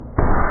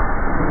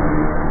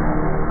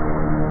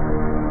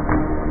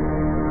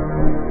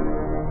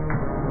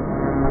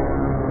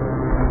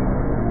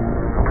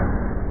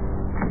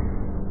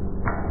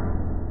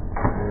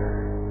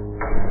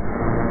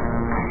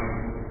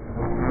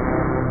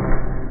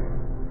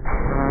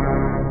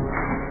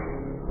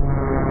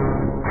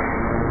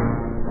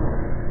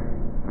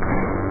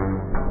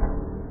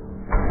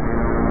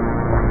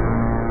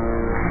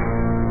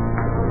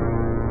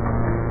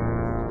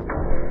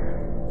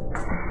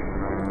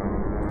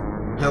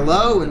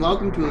Hello and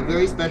welcome to a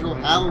very special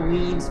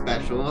Halloween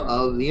special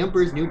of the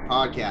Emperor's New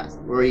Podcast,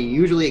 where we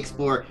usually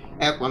explore.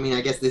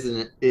 I guess this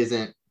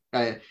isn't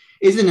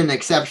an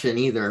exception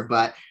either,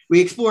 but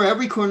we explore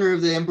every corner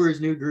of the Emperor's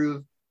New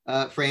Groove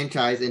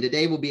franchise, and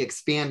today we'll be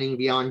expanding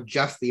beyond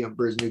just the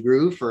Emperor's New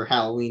Groove for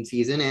Halloween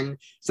season and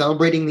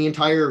celebrating the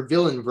entire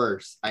villain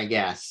verse. I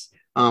guess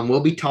we'll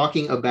be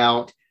talking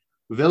about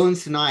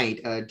Villains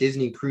Tonight, a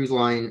Disney Cruise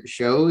Line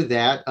show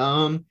that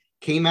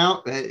came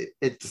out.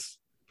 It's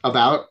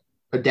about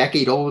a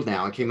decade old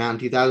now. It came out in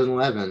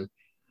 2011.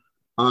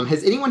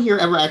 Has anyone here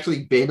ever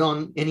actually been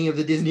on any of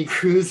the Disney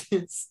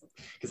cruises?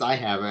 Because I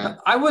haven't.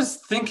 I was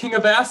thinking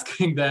of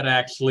asking that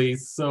actually,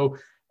 so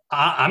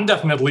I'm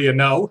definitely a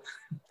no.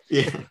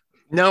 Yeah.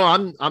 No,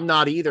 I'm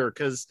not either,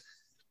 because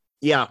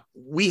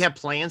we have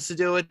plans to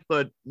do it,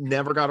 but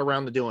never got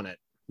around to doing it.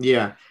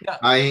 Yeah.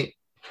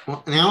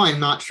 Now I'm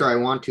not sure I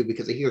want to,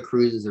 because I hear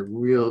cruises are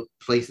real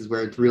places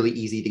where it's really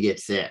easy to get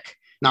sick.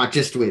 Not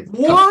just with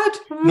what?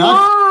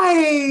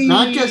 Why?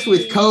 Not just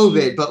with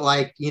COVID, but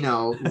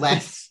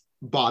less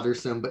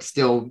bothersome, but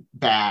still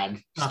bad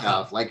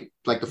stuff, like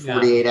the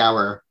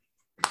 48-hour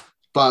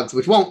bugs,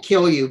 which won't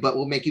kill you, but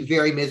will make you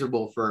very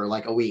miserable for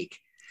like a week.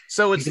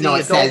 So it's even though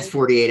it says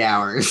 48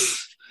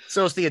 hours.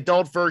 So it's the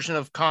adult version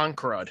of Con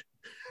Crud.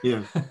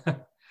 Yeah.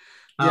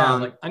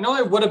 I know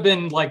I would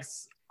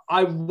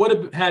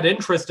have had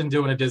interest in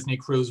doing a Disney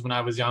cruise when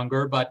I was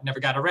younger, but never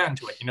got around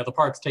to it. The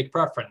parks take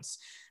preference.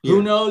 Yeah.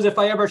 Who knows if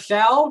I ever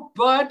shall,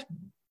 but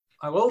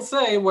I will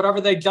say whatever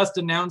they just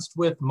announced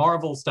with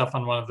Marvel stuff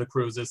on one of the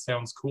cruises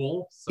sounds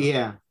cool. So.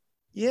 Yeah.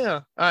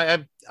 Yeah.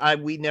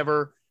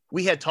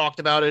 We had talked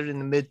about it in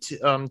the mid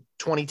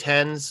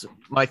 2010s,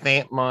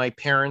 my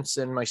parents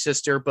and my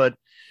sister, but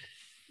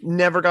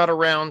never got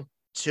around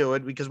to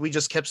it because we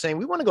just kept saying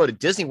we want to go to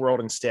Disney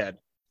World instead.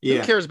 Yeah.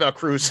 Who cares about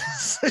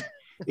cruises?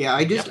 Yeah,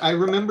 I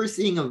remember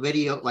seeing a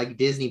video like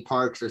Disney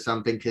Parks or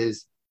something,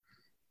 because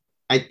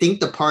I think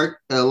there's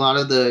a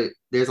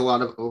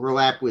lot of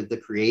overlap with the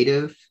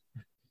creative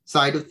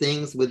side of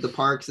things with the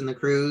parks and the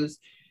cruise.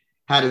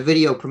 Had a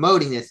video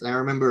promoting this, and I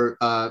remember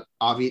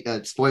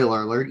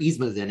spoiler alert,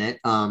 Yzma's in it,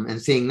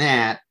 and seeing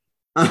that.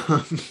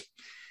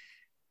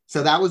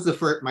 So that was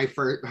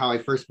how I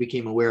first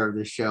became aware of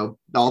this show,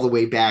 all the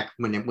way back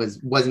when it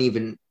wasn't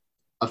even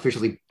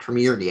officially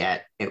premiered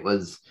yet. It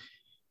was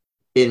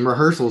in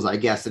rehearsals, I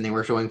guess, and they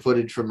were showing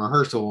footage from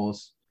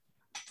rehearsals.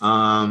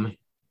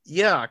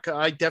 Yeah,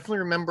 I definitely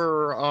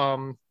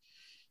remember.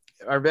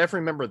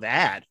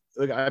 That.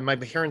 My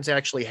parents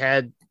actually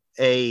had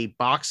a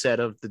box set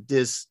of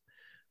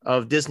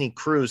Disney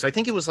Cruise. I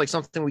think it was like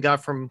something we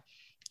got from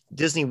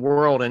Disney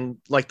World, and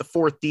like the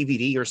fourth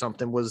DVD or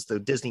something was the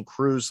Disney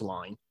Cruise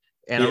line.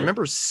 And I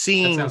remember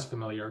seeing. That sounds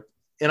familiar.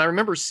 And I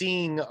remember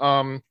seeing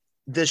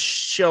this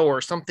show or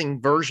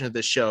something version of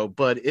this show,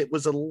 but it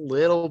was a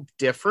little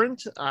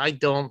different.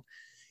 And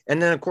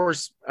then of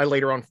course I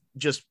later on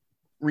just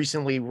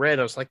recently read,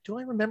 I was like, do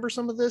I remember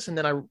some of this? And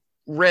then I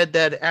read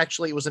that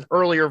actually it was an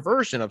earlier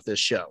version of this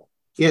show.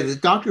 Yeah, the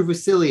Dr.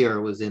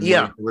 Vasilier was in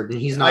the version.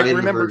 He's not in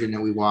the version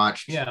that we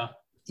watched. Yeah.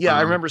 Yeah,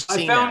 I remember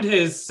seeing I found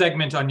his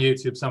segment on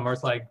YouTube somewhere.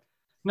 It's like,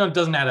 it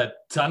doesn't add a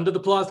ton to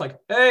the plot. It's like,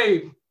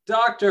 hey,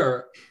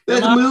 Doctor.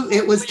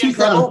 It was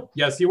 2000.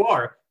 Yes, you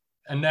are.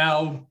 And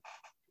now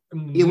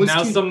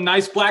some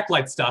nice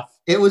blacklight stuff.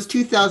 It was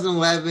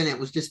 2011. It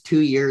was just 2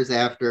 years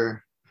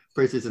after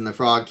Princess and the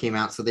Frog came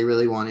out, so they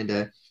really wanted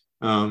to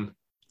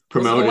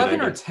promote it.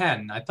 11 or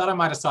 10? I thought I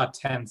might have saw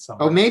 10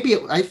 somewhere. Oh, maybe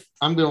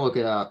I'm going to look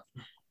it up.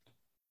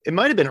 It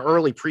might have been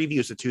early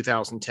previews of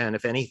 2010,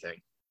 if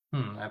anything.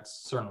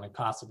 That's certainly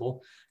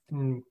possible.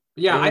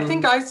 I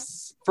think I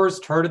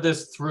first heard of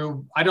this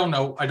through, I don't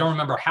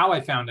remember how I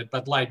found it,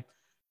 but I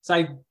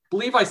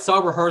believe I saw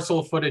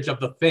rehearsal footage of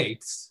the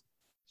Fates.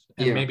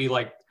 And maybe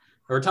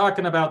we're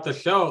talking about the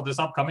show, this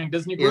upcoming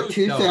Disney Cruise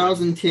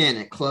 2010.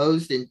 It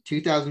closed in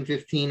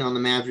 2015 on the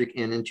Magic,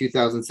 and in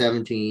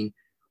 2017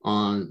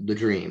 on the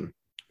Dream.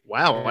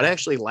 Wow, it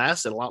actually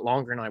lasted a lot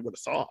longer than I would have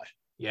thought.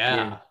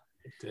 Yeah.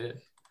 It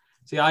did.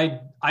 See,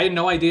 I had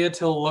no idea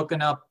till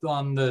looking up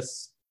on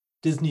this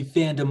Disney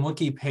Fandom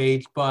Wiki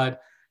page,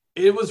 but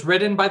it was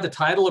written by the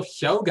title of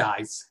show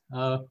guys.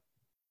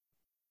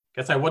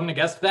 Guess I wouldn't have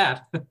guessed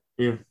that.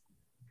 Yeah.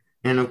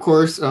 And of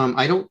course,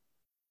 I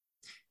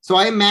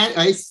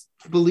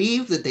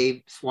believe that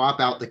they swap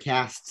out the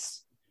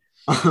casts,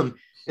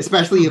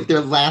 especially if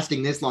they're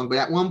lasting this long. But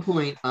at one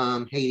point,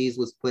 Hades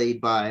was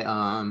played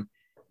by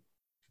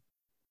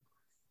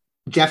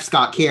Jeff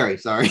Scott Carey.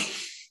 Sorry.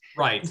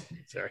 Right.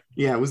 Sorry.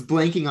 Yeah, I was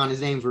blanking on his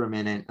name for a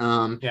minute.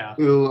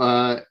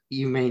 Who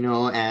you may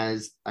know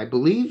as, I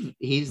believe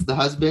he's the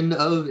husband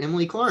of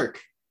Emily Clark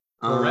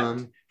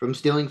from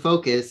Stealing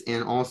Focus,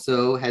 and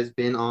also has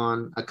been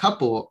on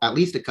at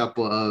least a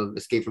couple of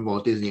Escape from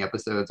Walt Disney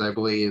episodes, I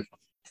believe.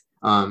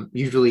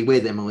 Usually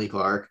with Emily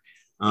Clark.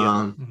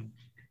 I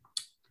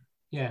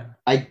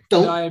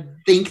don't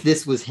think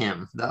this was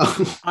him, though.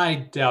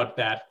 I doubt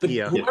that.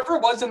 Whoever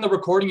it was in the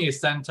recording he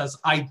sent us,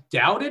 I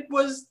doubt it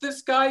was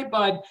this guy,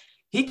 but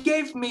he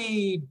gave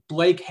me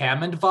Blake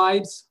Hammond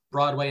vibes.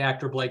 Broadway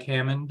actor Blake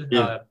Hammond.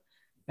 Yeah.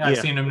 I've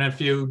seen him in a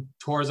few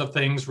tours of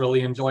things,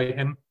 really enjoy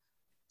him.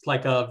 It's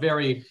like a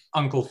very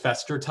Uncle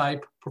Fester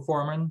type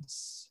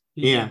performance.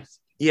 He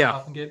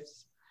often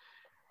gives.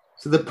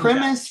 So the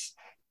premise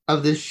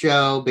of this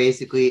show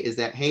basically is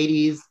that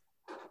Hades,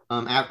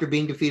 after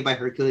being defeated by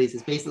Hercules,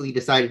 has basically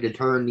decided to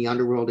turn the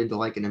underworld into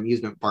like an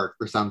amusement park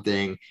or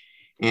something.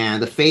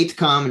 And the fates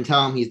come and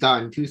tell him he's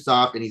gotten too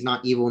soft and he's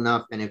not evil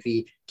enough. And if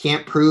he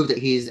can't prove that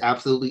he's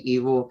absolutely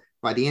evil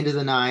by the end of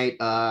the night,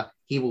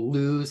 he will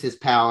lose his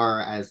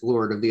power as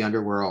Lord of the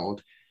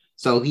Underworld.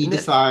 So he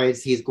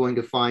decides he's going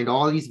to find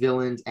all these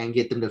villains and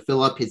get them to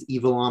fill up his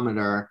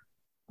evilometer,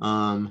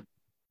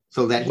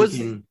 so that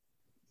he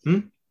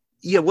can.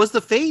 Yeah, was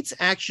the Fates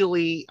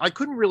actually? I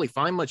couldn't really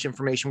find much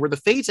information. Were the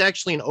Fates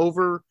actually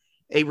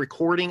a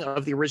recording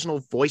of the original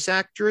voice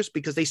actress?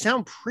 Because they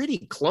sound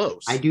pretty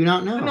close. I do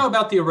not know. I don't know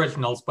about the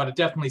originals, but it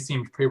definitely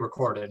seemed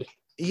pre-recorded.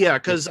 Yeah,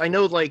 because I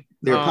know like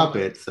they're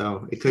puppets,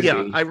 so it could be.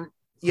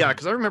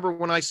 Because I remember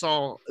when I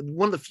saw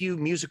one of the few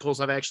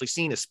musicals I've actually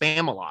seen is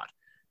Spamalot,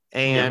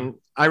 and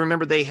I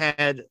remember they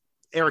had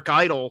Eric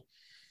Idle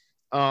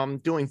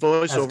doing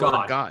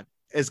voiceover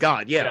as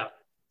God. Yeah.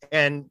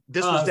 And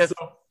this was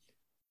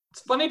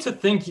it's funny to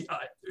think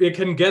it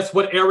can guess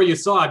what era you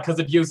saw it because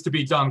it used to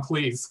be John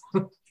Cleese.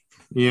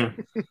 Yeah.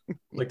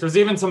 Like there's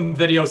even some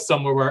videos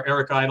somewhere where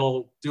Eric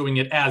Idle doing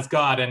it as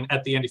God, and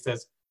at the end he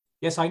says,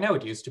 "Yes, I know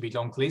it used to be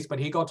John Cleese, but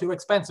he got too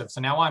expensive, so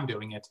now I'm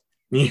doing it."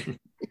 Yeah.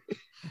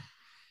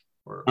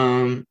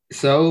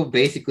 So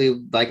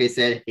basically, like I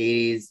said,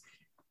 Hades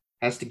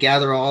has to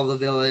gather all the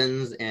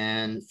villains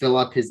and fill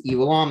up his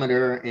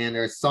evilometer, and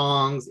there's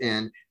songs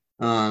and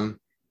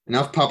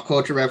enough pop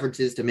culture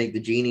references to make the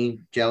genie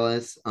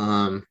jealous.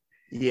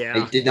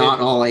 They did not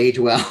all age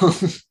well.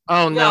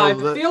 Oh no!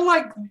 I feel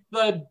like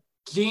the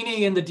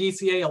genie in the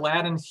DCA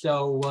Aladdin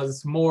show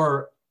was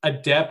more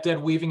adept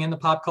at weaving in the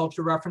pop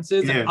culture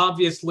references, and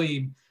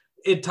obviously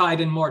it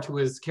tied in more to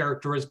his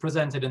character as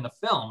presented in the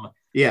film.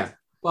 Yeah,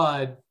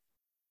 but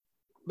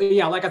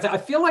yeah, like I said, I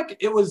feel like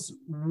it was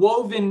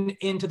woven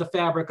into the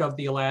fabric of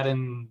the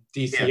Aladdin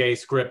DCA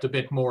script a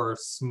bit more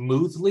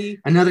smoothly.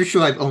 Another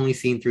show I've only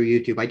seen through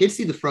YouTube. I did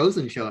see the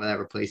Frozen show that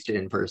replaced it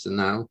in person,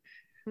 though.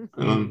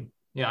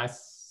 I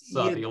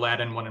saw the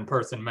Aladdin one in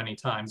person many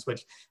times,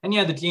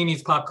 the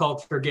genie's pop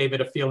culture gave it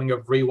a feeling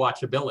of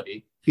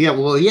rewatchability. Yeah,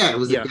 well, it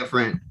was a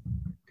different.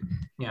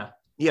 Yeah,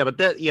 but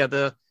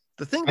the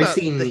thing I've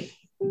seen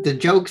the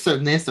jokes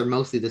on this are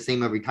mostly the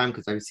same every time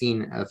because I've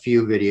seen a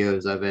few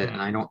videos of it,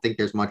 and I don't think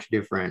there's much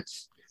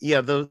difference.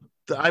 Yeah,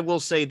 I will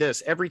say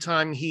this: every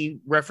time he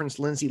referenced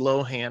Lindsay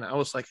Lohan, I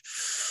was like,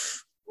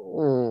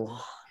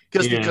 oh,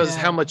 because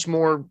how much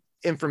more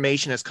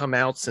information has come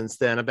out since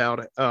then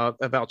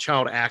about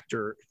child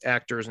actors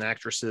and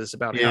actresses,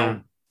 about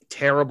how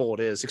terrible it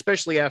is,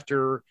 especially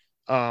after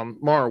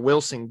Mara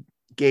Wilson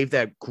gave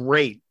that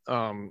great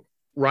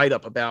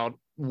write-up about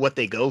what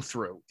they go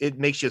through. It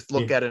makes you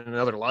look at it in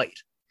another light.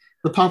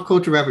 The pop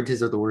culture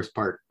references are the worst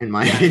part, in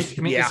my opinion.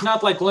 I mean, it's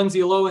not like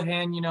Lindsay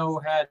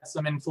Lohan, had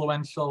some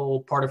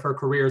influential part of her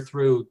career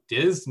through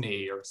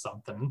Disney or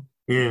something.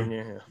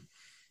 Yeah.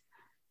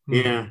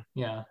 And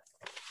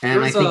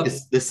There's I think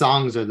the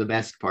songs are the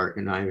best part,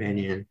 in my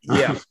opinion.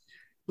 Yeah.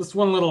 Just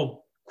one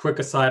little quick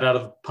aside out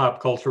of pop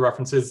culture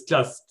references,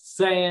 just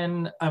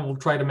saying, I will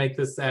try to make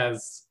this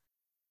as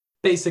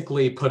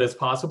basically put as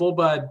possible,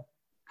 but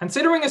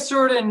considering a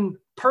certain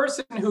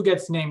person who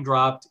gets name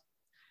dropped,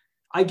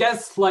 I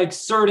guess like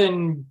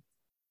certain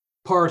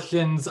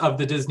portions of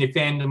the Disney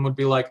fandom would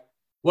be like,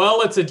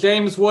 well, it's a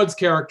James Woods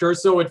character,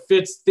 so it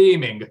fits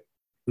theming.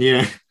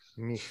 Yeah.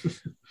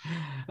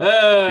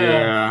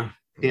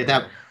 That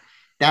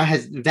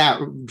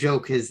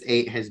joke has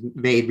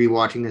made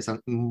rewatching this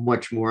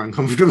much more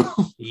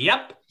uncomfortable.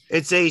 Yep.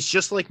 It's aged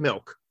just like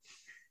milk.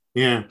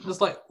 Yeah.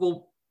 Just like,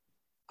 well,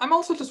 I'm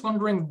also just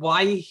wondering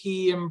why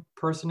he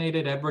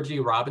impersonated Edward G.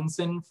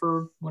 Robinson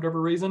for whatever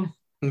reason.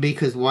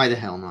 Because why the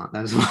hell not?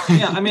 That's why.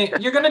 Yeah, I mean,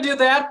 you're going to do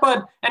that,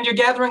 and you're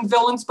gathering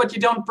villains, but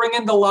you don't bring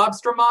in the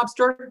lobster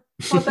mobster?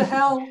 What the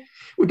hell?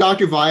 Well,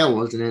 Dr. Vile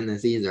wasn't in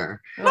this either.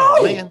 No!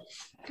 Oh, man.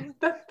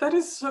 That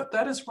is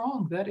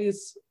wrong. That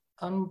is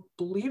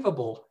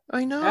unbelievable.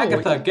 I know.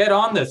 Agatha, get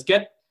on this.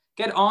 Get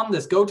on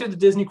this. Go to the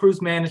Disney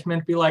Cruise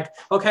Management. Be like,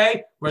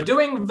 okay, we're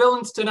doing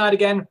villains tonight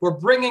again. We're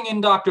bringing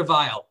in Dr.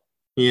 Vile.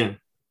 Yeah.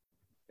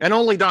 And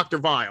only Dr.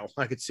 Vile,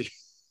 I could see.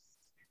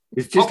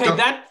 It's just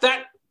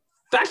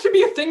that should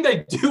be a thing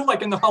they do,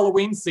 like in the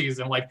Halloween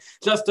season, like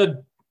just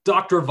a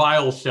Dr.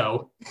 Vile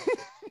show.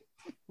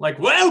 Like,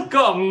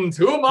 welcome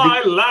to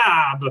my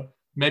lab.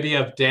 Maybe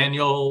have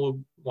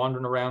Daniel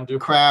wandering around do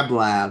Crab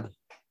Lab.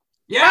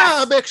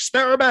 Yes! Crab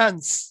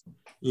experiments.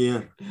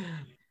 Yeah.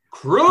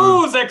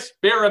 Cruise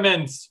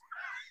experiments.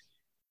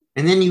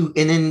 And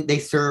then they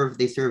serve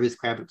his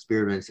crab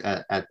experiments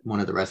at one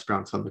of the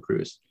restaurants on the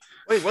cruise.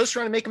 Wait, was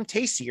trying to make them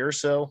tastier,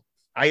 so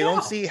I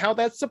don't see how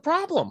that's a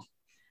problem.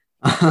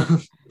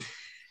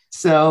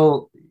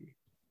 So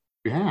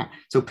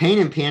Pain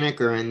and Panic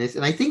are in this,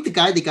 and I think the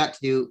guy they got to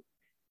do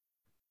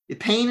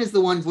Pain is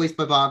the one voiced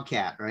by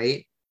Bobcat,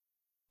 right?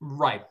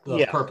 Right,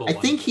 the purple I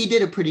one. think he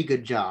did a pretty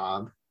good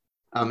job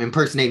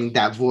impersonating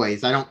that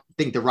voice. I don't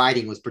think the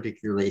writing was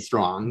particularly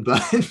strong,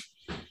 but I'm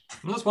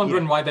just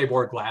wondering why they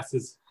wore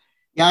glasses.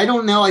 Yeah, I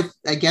don't know.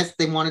 I guess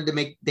they wanted to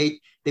make they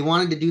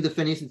wanted to do the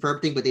Phineas and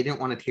Ferb thing, but they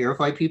didn't want to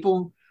terrify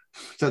people.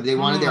 So they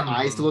wanted their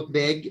eyes to look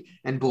big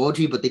and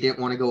bulgy, but they didn't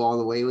want to go all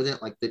the way with it.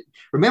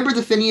 Remember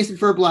the Phineas and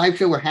Ferb live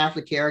show where half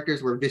the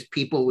characters were just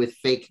people with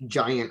fake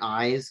giant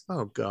eyes?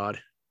 Oh God.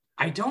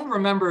 I don't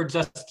remember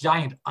just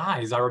giant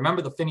eyes. I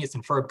remember the Phineas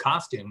and Ferb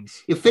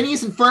costumes. Yeah,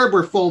 Phineas and Ferb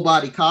were full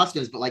body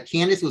costumes, but like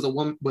Candace was a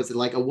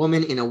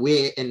woman in a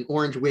wig, an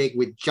orange wig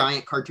with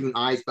giant cartoon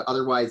eyes, but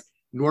otherwise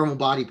normal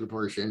body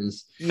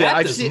proportions. Yeah,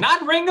 that does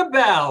not ring a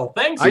bell.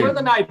 Thanks for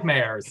the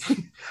nightmares.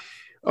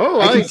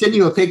 I can send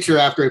you a picture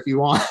after if you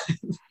want.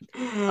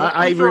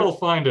 I'm sure I'll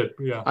find it.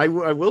 Yeah. I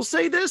will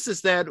say this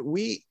is that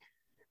we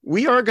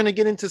are going to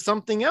get into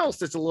something else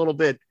that's a little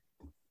bit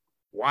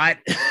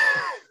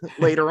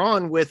later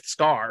on with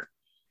Scar.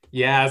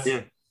 Yes.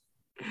 Yeah.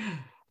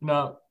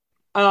 No.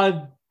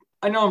 I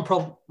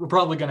know we're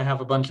probably going to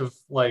have a bunch of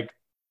like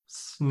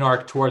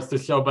snark towards the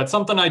show, but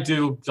something I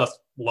do just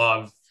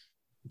love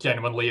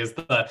genuinely is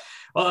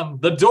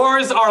the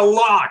doors are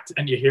locked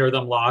and you hear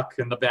them lock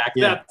in the back.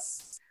 Yeah.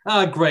 That's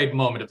a great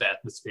moment of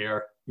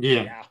atmosphere.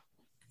 Yeah.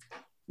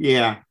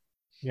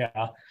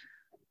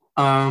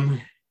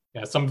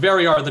 Some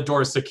very are the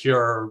doors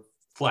secure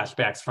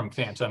flashbacks from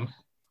Phantom.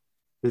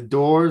 The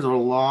doors are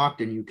locked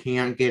and you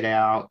can't get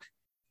out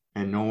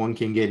and no one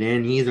can get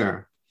in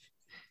either.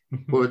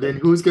 Well, then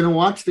who's going to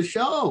watch the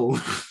show?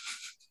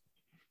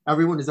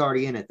 Everyone is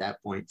already in at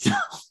that point. So.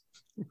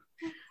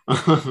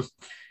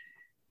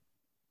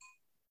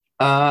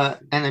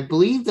 And I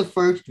believe the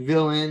first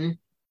villain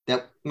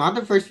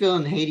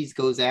Hades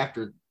goes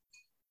after.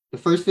 The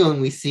first villain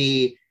we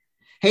see,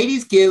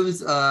 Hades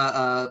gives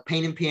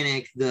Pain and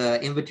Panic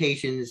the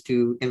invitations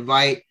to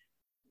invite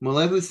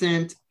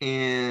Maleficent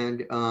and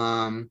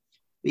the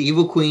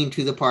Evil Queen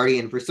to the party,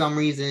 and for some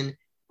reason,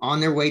 on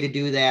their way to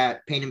do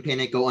that, Pain and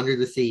Panic go under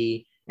the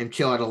sea and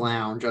chill at a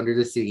lounge under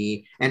the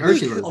sea, and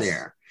Ursula's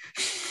there.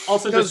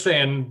 Also, just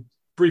saying,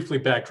 briefly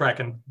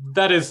backtracking,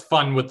 that is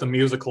fun with the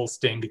musical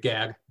Sting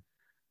gag.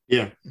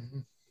 Yeah.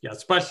 Yeah,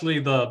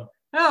 especially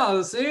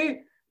see,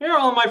 you're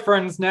all my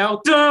friends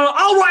now. Duh,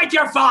 all right,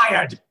 you're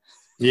fired.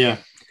 Yeah,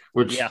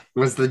 which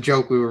was the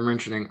joke we were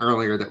mentioning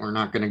earlier that we're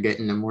not going to get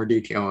into more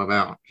detail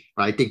about.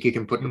 But I think you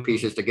can put the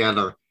pieces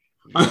together.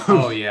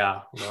 Oh,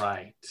 yeah,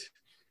 right.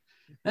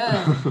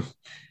 I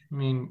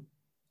mean,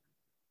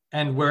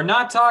 and we're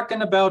not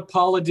talking about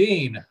Paula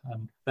Deen.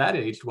 That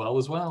aged well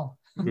as well.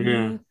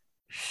 Yeah.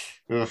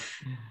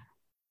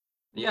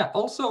 Yeah,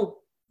 also,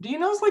 do you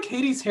know it's like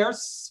Hades' hair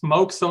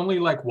smokes only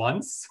like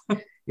once?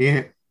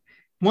 Yeah.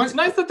 It's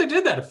nice that they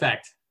did that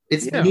effect.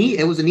 It's neat.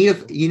 It was a neat,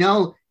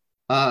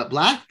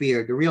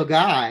 Blackbeard, the real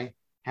guy,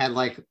 had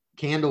like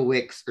candle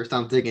wicks or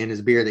something in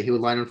his beard that he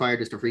would light on fire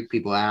just to freak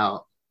people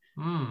out.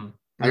 I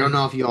don't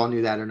know if you all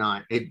knew that or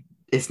not.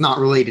 It's not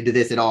related to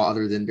this at all,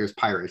 other than there's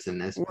pirates in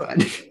this.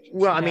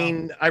 Well, I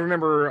mean, I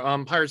remember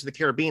Pirates of the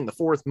Caribbean, the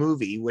fourth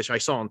movie, which I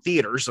saw in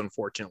theaters,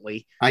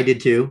 unfortunately. I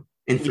did too,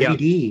 in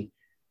 3D.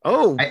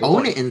 Oh, I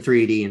own it in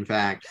 3D, in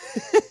fact.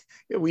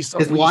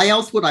 Because why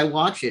else would I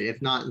watch it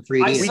if not in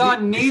 3D? I saw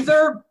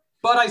neither,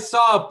 but I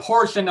saw a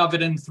portion of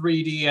it in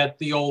 3D at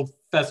the old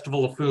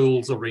Festival of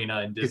Fools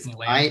arena in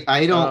Disneyland.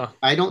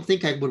 I don't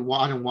think I would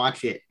want to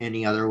watch it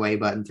any other way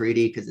but in 3D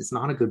because it's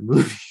not a good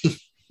movie.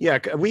 Yeah,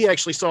 we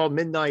actually saw a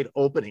midnight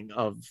opening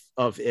of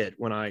it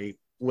when I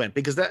went,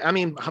 because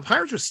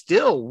Pirates was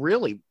still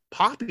really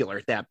popular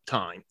at that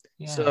time.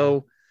 Yeah.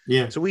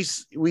 So we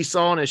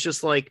saw, and it's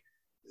just like,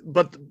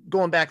 but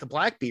going back to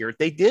Blackbeard,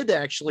 they did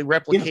actually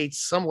replicate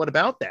somewhat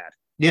about that.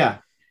 Yeah,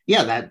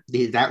 that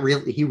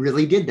he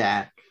really did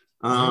that.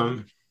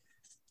 But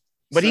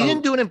he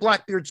didn't do it in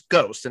Blackbeard's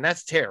Ghost, and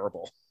that's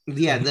terrible.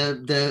 Yeah,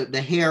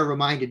 the hair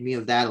reminded me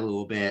of that a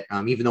little bit,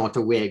 even though it's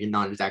a wig and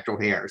not his actual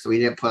hair. So he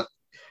didn't put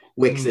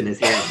wicks in his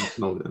hair and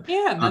smoke them.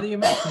 Yeah, now that you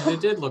mentioned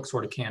it, did look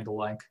sort of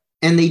candle-like.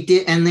 And they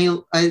did, and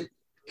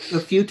a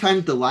few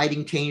times the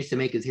lighting changed to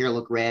make his hair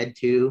look red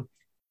too,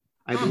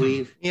 I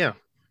believe. Yeah.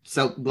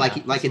 So like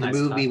in the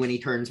movie when he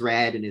turns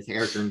red and his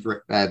hair turns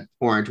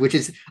orange, which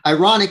is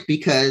ironic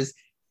because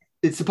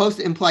it's supposed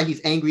to imply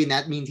he's angry and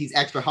that means he's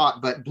extra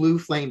hot, but blue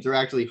flames are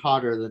actually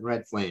hotter than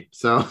red flames.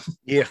 So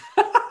yeah.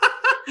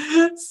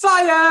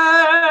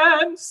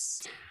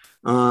 Science.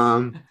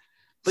 But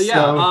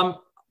yeah,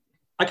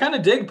 I kind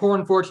of dig Poor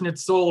Unfortunate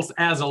Souls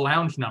as a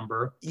lounge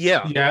number.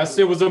 Yeah. Yes,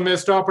 it was a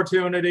missed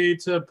opportunity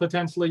to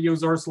potentially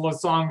use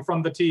Ursula's song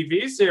from the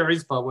TV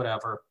series, but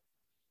whatever.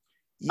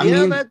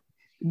 Yeah,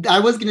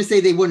 I was going to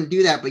say they wouldn't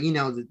do that, but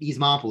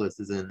Easmopolis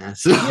is in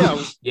this. So.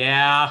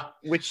 Yeah.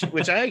 Which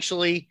I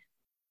actually,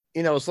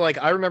 it's like,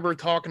 I remember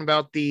talking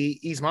about the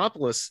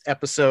Easmopolis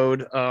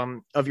episode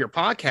of your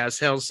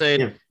podcast, how it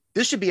said,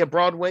 this should be a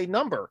Broadway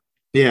number.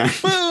 Yeah.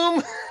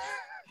 Boom.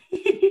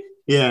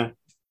 Yeah.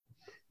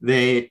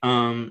 They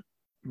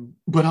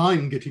but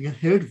I'm getting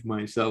ahead of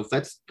myself.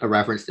 That's a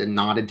reference to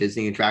not a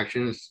Disney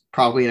attraction. It's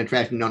probably an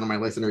attraction none of my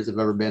listeners have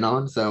ever been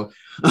on. So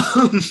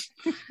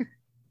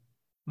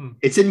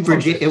it's in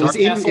Virginia.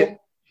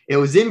 It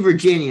was in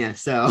Virginia.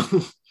 So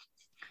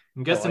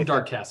I'm guessing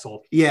Dark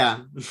Castle.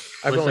 Yeah.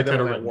 I've only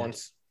been on it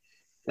once.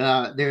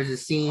 There's a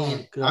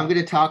scene. I'm going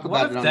to talk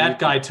about it. What if that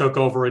guy took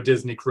over a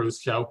Disney cruise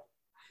show?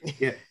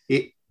 Yeah.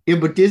 Yeah,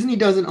 but Disney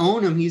doesn't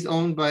own him. He's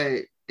owned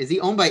by... Is he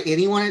owned by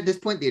anyone at this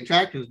point? The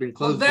attraction's been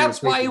closed. Well,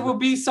 that's why it would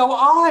be so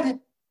odd.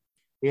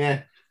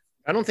 Yeah.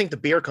 I don't think the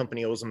beer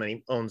company owns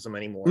them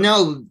anymore.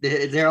 No,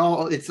 they're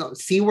all...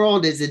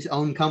 SeaWorld is its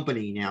own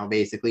company now,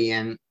 basically.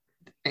 And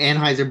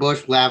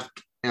Anheuser-Busch left,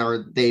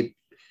 or they...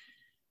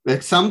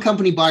 Some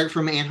company bought it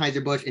from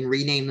Anheuser-Busch and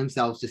renamed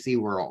themselves to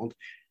SeaWorld.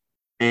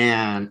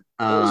 And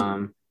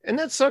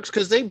that sucks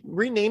because they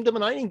renamed them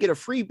and I didn't get a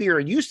free beer.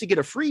 I used to get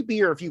a free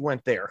beer if you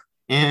went there.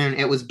 And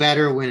it was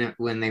better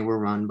when they were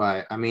run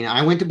by... I mean,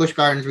 I went to Busch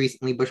Gardens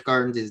recently. Busch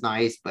Gardens is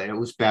nice, but it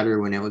was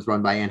better when it was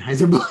run by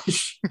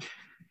Anheuser-Busch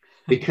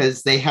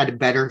because they had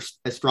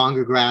a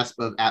stronger grasp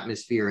of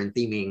atmosphere and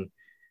theming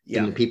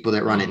than the people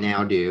that run it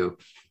now do.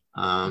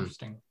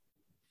 Interesting.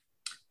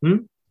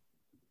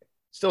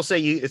 Still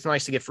say it's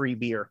nice to get free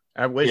beer.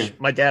 I wish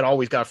my dad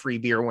always got free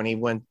beer when he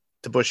went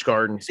to Busch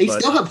Gardens. They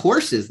still have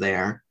horses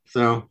there,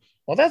 so...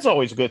 Well, that's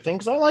always a good thing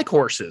because I like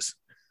horses.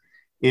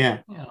 Yeah.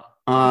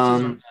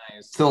 Nice.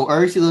 So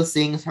Ursula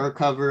sings her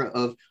cover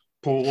of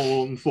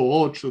 "Poor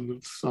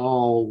Unfortunate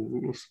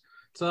Souls."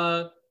 It's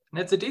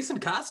a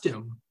decent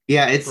costume.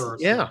 Yeah,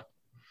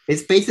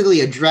 it's basically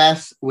a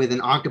dress with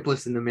an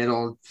octopus in the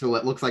middle, so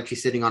it looks like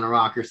she's sitting on a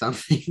rock or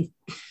something.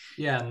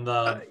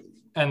 Yeah,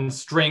 and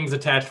strings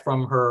attached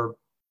from her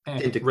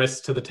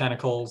wrists to the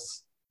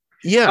tentacles.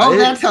 Yeah. Oh,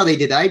 that's how they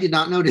did that. I did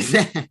not notice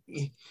that.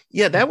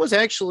 Yeah, that was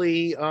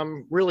actually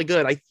really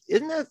good.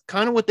 Isn't that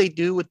kind of what they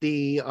do with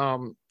the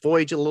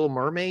Voyage of the Little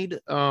Mermaid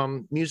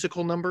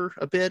musical number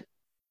a bit?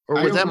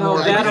 Or was that more?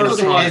 That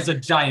Ursula is a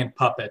giant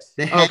puppet.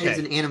 The head is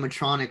an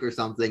animatronic or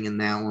something in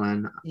that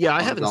one. Yeah,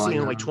 I haven't seen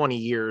it in like 20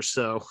 years.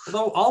 So,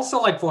 although also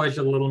like Voyage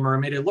of the Little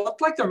Mermaid, it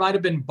looked like there might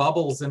have been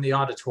bubbles in the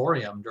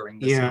auditorium during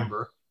this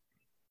number.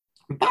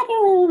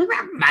 Bubbles,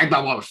 my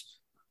bubbles.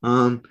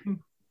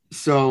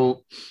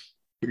 So,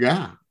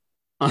 yeah.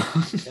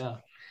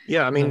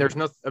 Yeah, I mean, there's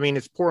no. I mean,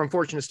 it's Poor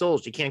Unfortunate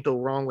Souls. You can't go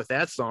wrong with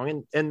that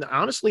song. And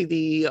honestly,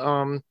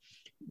 the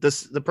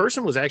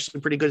person was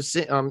actually pretty good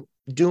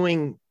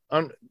doing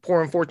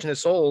Poor Unfortunate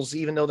Souls,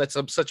 even though that's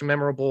such a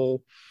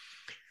memorable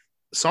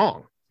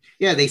song.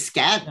 Yeah, they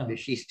scat. Yeah.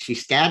 She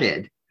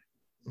scatted.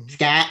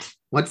 Scat.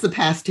 What's the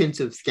past tense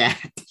of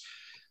scat?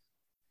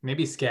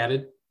 Maybe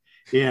scatted.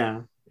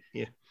 Yeah.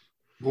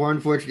 Poor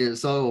Unfortunate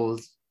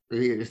Souls.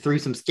 They threw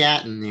some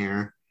scat in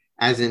there.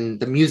 As in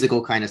the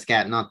musical kind of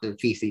scat, not the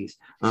feces.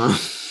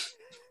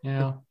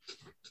 Yeah.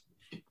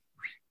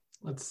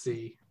 Let's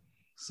see.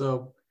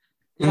 So,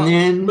 and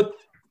then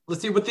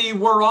let's see, with the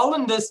 "We're all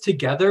in this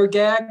together"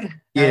 gag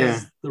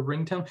as the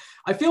ringtone,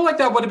 I feel like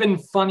that would have been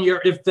funnier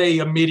if they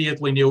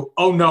immediately knew,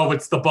 oh no,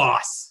 it's the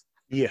boss.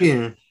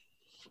 Yeah.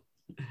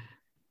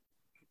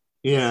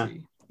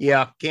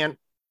 Can't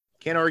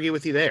argue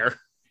with you there.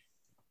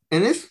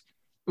 And this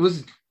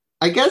was,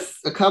 I guess,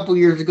 a couple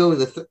years ago,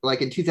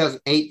 like in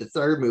 2008, the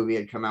third movie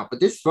had come out, but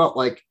this felt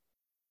like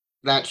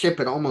that ship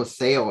had almost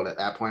sailed at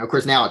that point. Of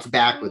course, now it's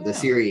back with the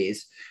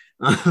series.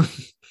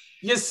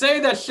 You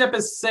say that ship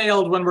has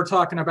sailed when we're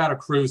talking about a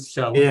cruise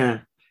show. Yeah.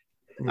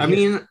 I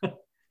mean,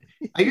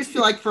 I just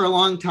feel like for a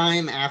long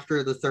time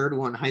after the third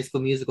one, High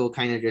School Musical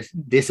kind of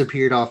just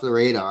disappeared off the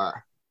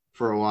radar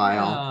for a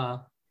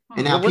while.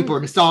 And now people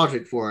are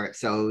nostalgic for it,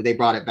 so they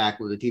brought it back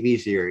with a TV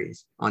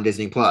series on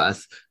Disney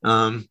Plus.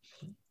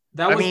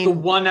 That was the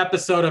one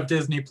episode of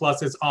Disney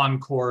Plus's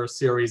Encore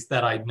series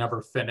that I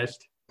never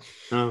finished.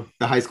 Oh,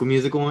 the High School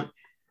Musical one?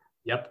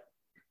 Yep.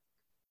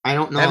 I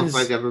don't know if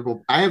I've ever...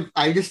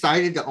 I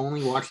decided to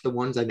only watch the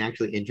ones I'm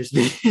actually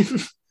interested in.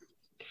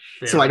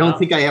 So I don't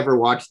think I ever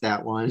watched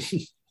that one.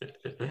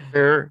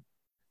 Fair.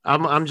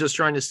 I'm just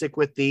trying to stick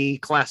with the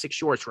classic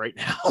shorts right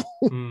now.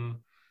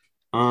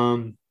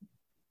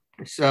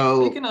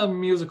 So... Speaking of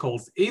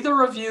musicals,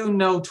 either of you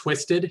know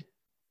Twisted?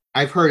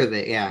 I've heard of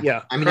it, yeah.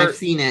 Yeah. I mean, I've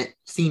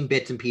seen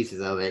bits and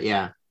pieces of it,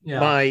 yeah.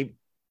 My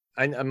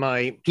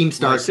Team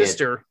Star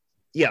sister,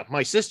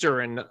 my sister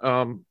and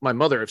my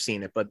mother have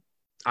seen it, but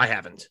I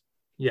haven't.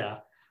 Yeah.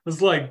 It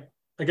was like,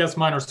 I guess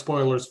minor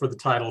spoilers for the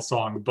title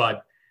song,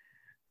 but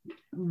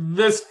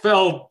this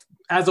felt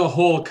as a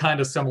whole kind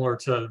of similar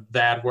to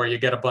that, where you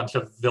get a bunch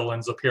of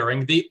villains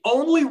appearing. The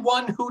only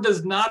one who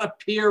does not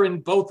appear in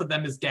both of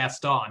them is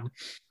Gaston.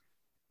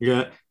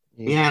 Yeah.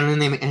 Yeah,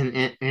 and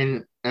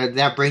then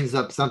that brings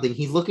up something.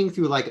 He's looking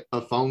through like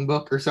a phone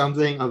book or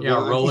something.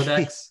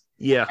 Rolodex.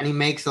 Yeah, and he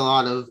makes a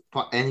lot of,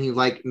 and he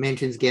like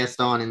mentions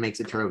Gaston and makes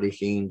a Charlie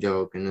Sheen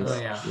joke. And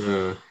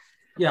I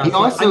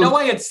know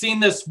I had seen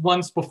this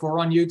once before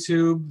on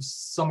YouTube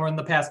somewhere in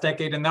the past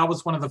decade, and that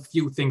was one of the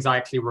few things I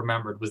actually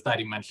remembered was that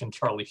he mentioned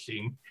Charlie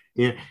Sheen.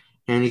 Yeah,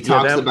 And he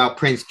talks about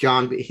Prince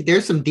John.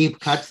 There's some deep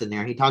cuts in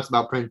there. He talks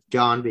about Prince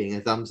John being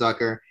a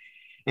thumbsucker.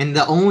 And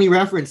the only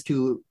reference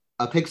to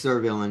a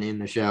Pixar villain in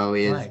the show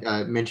is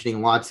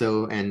mentioning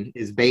Lotso and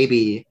his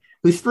baby,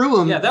 who threw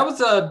him. Yeah, that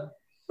was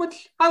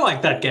which I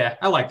like that guy.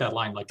 I like that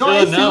line. Like,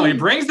 no, he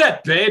brings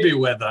that baby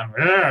with him.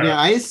 Yeah,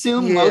 I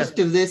assume most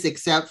of this,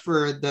 except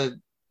for the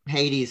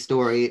Hades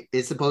story,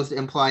 is supposed to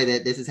imply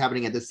that this is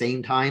happening at the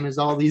same time as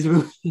all these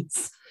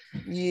movies.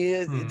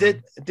 Yeah,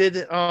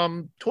 did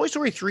Toy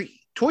Story 3?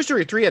 Toy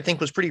Story 3, I think,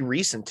 was pretty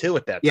recent too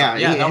at that time.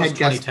 Yeah, that was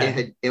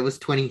 2010. It was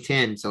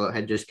 2010, so it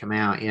had just come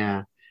out.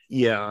 Yeah.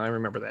 Yeah, I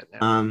remember that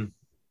now.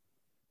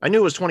 I knew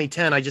it was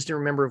 2010. I just didn't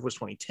remember if it was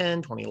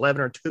 2010,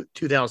 2011, or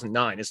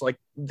 2009. It's like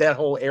that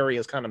whole area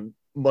is kind of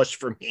mush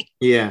for me.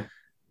 Yeah.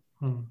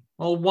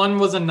 Well, one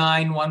was a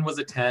 9, one was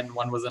a 10,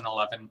 one was an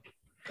 11.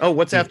 Oh,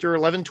 what's after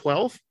 11,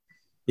 12?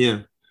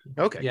 Yeah.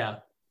 Okay. Yeah.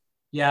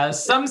 Yeah,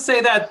 some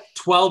say that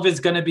 12 is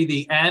going to be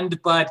the end,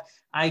 but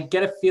I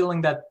get a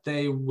feeling that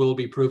they will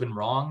be proven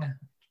wrong.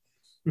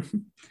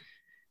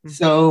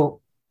 So,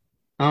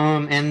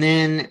 and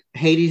then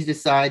Hades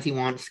decides he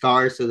wants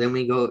Scar, so then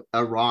we go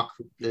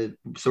the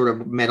sort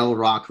of metal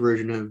rock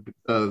version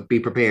of Be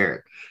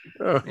Prepared.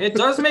 It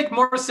does make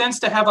more sense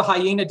to have a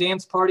hyena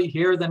dance party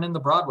here than in the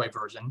Broadway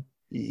version.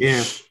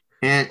 Yeah.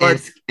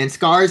 And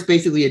Scar is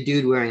basically a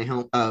dude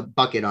wearing a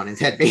bucket on his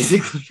head,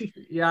 basically.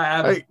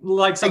 Yeah,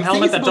 like some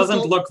helmet that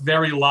doesn't look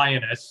very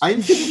lionish. I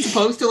think it's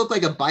supposed to look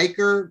like a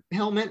biker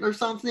helmet or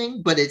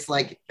something, but it's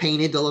like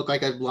painted to look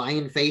like a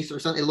lion face or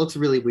something. It looks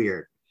really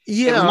weird.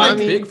 Yeah, I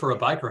mean, big for a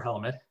biker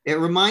helmet. It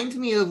reminds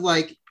me of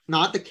like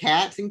not the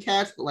cats and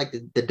cats, but like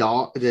the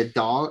dog,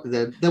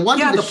 the ones.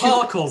 Yeah, the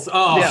follicles.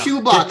 The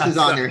shoe boxes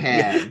on their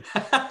head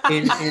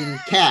in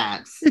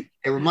Cats.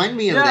 It reminded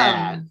me of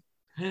that.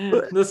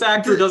 This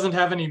actor doesn't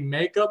have any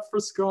makeup for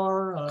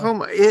Scar.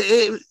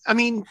 I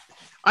mean,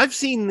 I've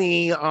seen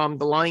the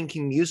Lion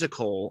King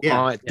musical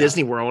at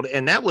Disney World,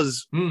 and that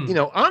was,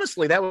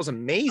 honestly, that was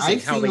amazing.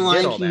 I've seen the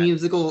Lion King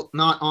musical,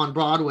 not on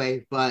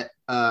Broadway, but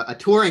a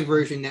touring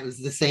version that was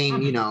the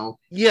same,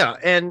 Yeah,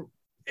 and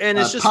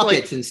it's just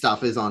puppets and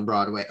stuff is on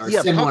Broadway, or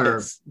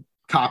similar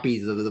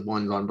copies of the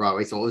ones on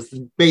Broadway. So it was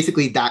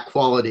basically that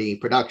quality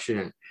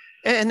production.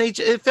 And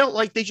it felt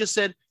like they just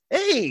said,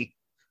 hey,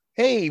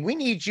 we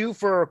need you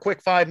for a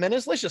quick 5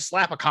 minutes. Let's just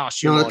slap a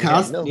costume on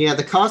him. Yeah,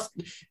 the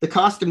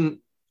costume,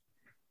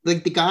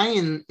 like the guy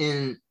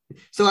in.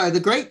 So the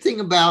great thing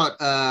about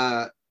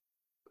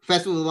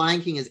Festival of the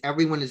Lion King is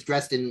everyone is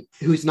dressed in,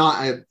 who's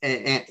not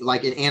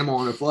like an animal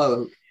on a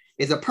float,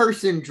 is a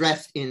person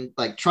dressed in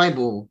like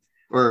tribal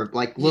or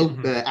like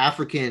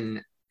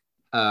African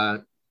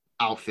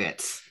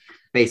outfits,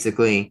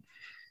 basically,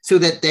 so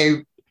that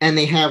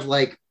they have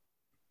like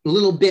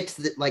little bits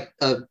that like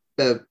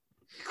the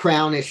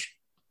crownish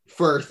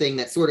fur thing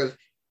that sort of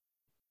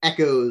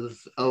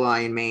echoes a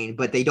lion mane,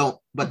 but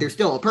they're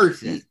still a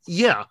person.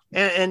 Yeah,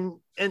 and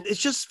it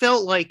just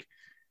felt like,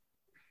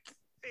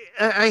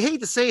 I hate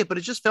to say it, but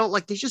it just felt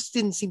like they just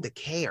didn't seem to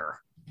care.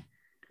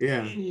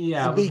 Yeah.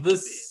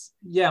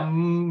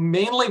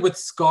 Mainly with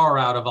Scar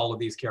out of all of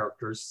these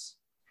characters.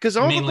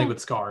 With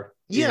Scar.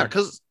 Yeah,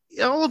 because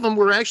all of them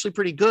were actually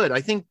pretty good.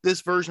 I think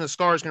this version of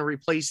Scar is going to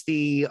replace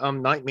the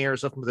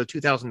nightmares of the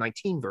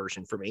 2019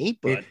 version for me.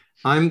 But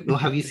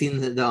have you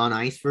seen the on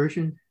ice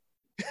version?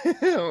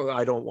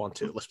 I don't want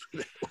to. Let's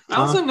put it that way. I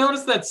also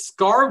noticed that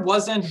Scar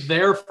wasn't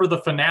there for the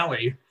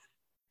finale.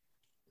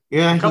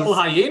 Yeah, a couple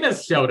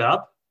hyenas showed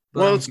up.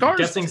 Well, I'm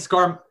guessing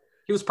Scar,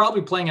 he was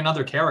probably playing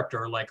another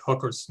character like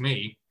Hook or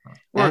Smee.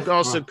 Well, it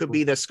also could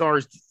be that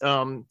Scar's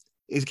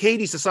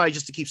Hades decided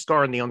just to keep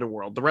Scar in the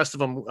underworld. The rest of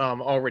them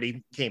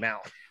already came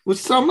out. Well,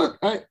 some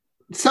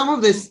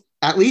of this,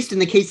 at least in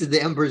the case of the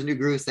Emperor's New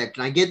Groove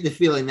section, I get the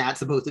feeling that's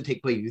supposed to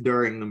take place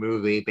during the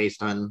movie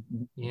based on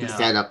the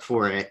setup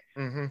for it.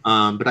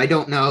 Mm-hmm. But I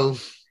don't know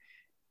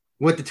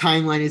what the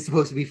timeline is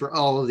supposed to be for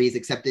all of these,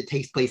 except it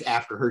takes place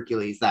after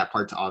Hercules. That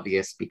part's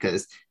obvious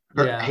because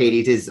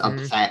Hades is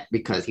upset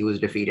because he was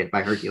defeated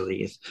by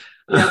Hercules.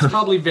 Yeah, it's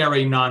probably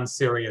very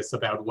non-serious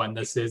about when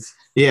this is.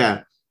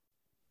 Yeah.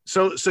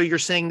 So you're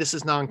saying this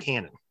is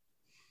non-canon?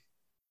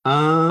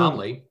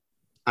 Probably.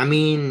 I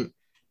mean,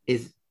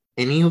 is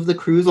any of the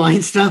cruise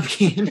line stuff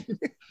canon?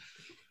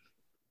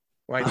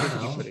 Why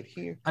didn't you put it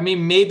here? I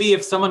mean, maybe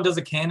if someone does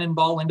a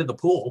cannonball into the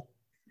pool.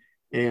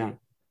 Yeah.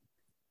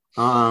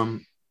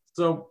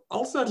 So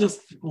also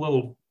just a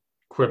little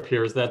quip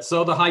here is that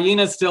so the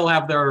hyenas still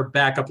have their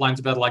backup lines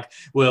about like,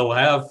 we'll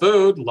have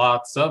food,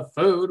 lots of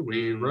food,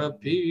 we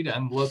repeat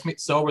endless meat.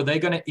 So were they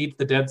going to eat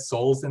the dead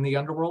souls in the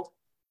underworld?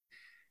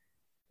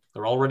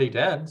 They're already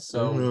dead,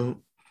 so.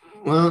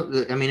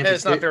 Well, I mean,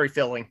 it's not very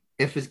filling.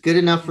 If it's good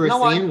enough for a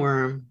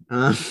sandworm.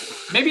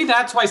 Maybe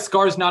that's why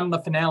Scar's not in the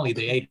finale.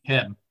 They ate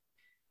him.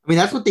 I mean,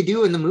 that's what they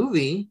do in the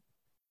movie.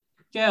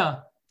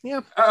 Yeah.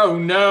 Yeah. Oh,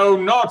 no,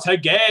 not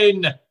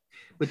again.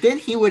 But then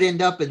he would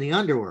end up in the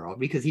underworld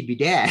because he'd be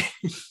dead.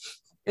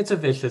 It's a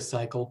vicious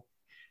cycle.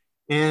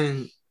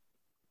 And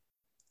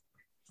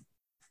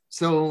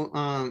so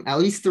at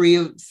least three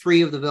of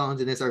the villains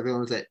in this are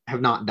villains that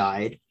have not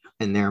died.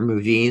 in their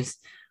movies.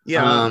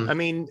 Yeah, I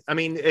mean,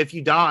 if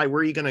you die,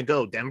 where are you gonna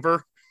go?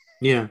 Denver?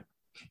 Yeah.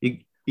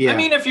 I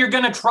mean, if you're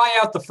gonna try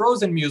out the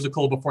Frozen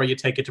musical before you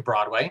take it to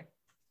Broadway.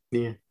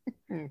 Yeah.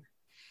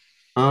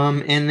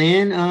 And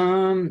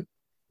then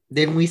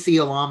we see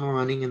a llama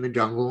running in the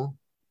jungle,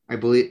 I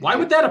believe. Why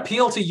would that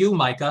appeal to you,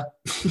 Micah?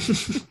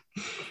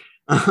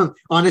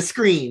 On a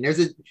screen,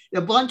 there's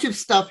a bunch of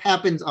stuff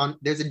happens on.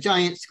 There's a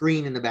giant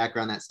screen in the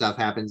background that stuff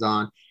happens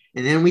on,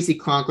 and then we see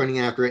Kronk running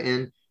after it.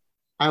 And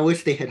I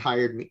wish they had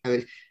hired me.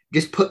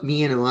 Just put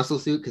me in a muscle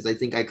suit because I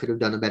think I could have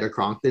done a better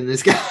Kronk than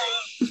this guy.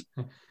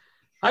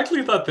 I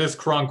actually thought this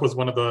Kronk was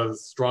one of the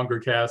stronger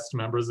cast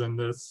members in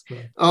this.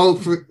 Oh,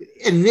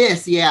 in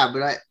this, yeah,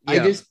 but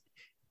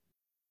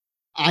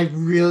I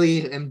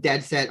really am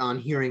dead set on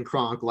hearing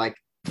Kronk like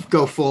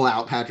go full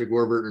out Patrick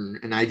Warburton,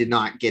 and I did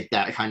not get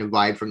that kind of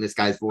vibe from this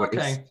guy's voice.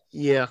 Okay.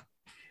 Yeah.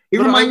 He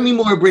reminded me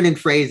more of Brendan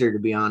Fraser, to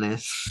be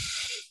honest.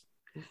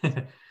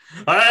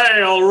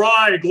 Hey, all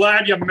right.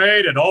 Glad you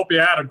made it. Hope you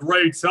had a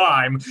great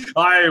time.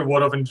 I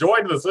would have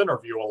enjoyed this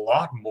interview a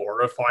lot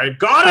more if I had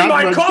gotten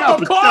my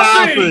cup of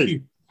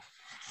coffee.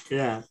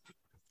 Yeah.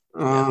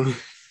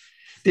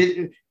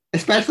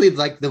 Especially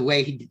like the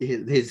way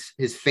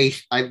his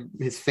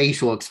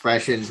facial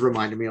expressions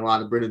reminded me a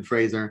lot of Brendan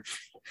Fraser.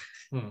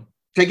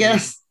 I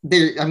guess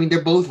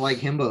they're both like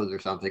himbos or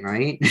something,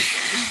 right?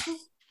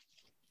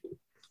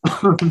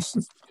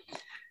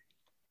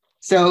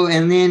 So,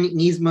 and then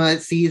Yzma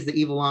sees the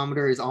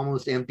evilometer is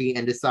almost empty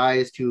and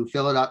decides to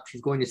fill it up. She's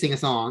going to sing a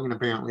song, and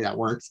apparently that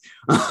works.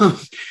 Yeah.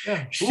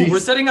 Ooh, we're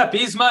setting up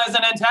Yzma as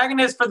an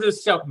antagonist for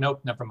this show.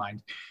 Nope, never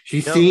mind.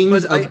 She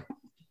sings.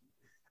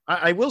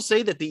 I will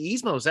say that the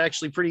Yzma is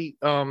actually pretty.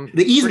 The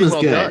Yzma's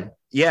well good. Done.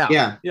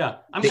 Yeah.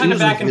 I'm kind of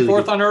back and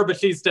forth on her, but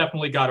she's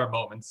definitely got her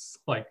moments.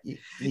 Like,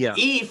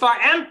 E for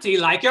empty,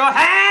 like your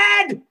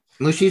head.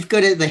 Well, she's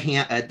good at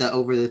the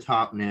over the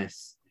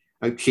topness.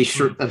 Like she's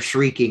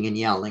shrieking and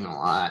yelling a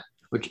lot,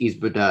 which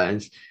Yzma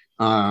does.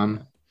 I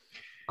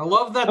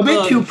love that. A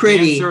bit too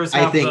pretty,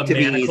 I think, to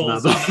be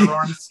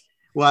Yzma.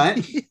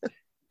 What?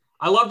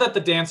 I love that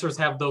the dancers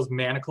have those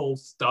manacle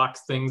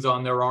stocks things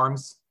on their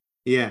arms.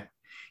 Yeah.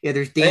 Yeah,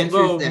 there's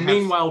dancers.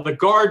 Meanwhile, the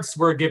guards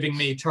were giving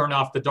me turn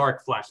off the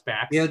dark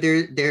flashbacks. Yeah,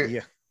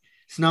 they're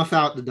snuff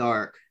out the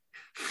dark.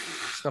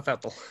 Snuff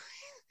out the.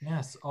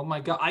 Yes. Oh my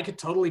God, I could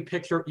totally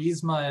picture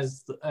Yzma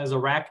as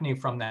Arachne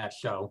from that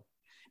show.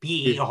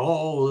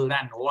 Behold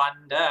and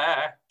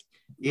wonder.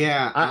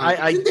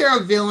 Yeah, isn't there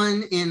a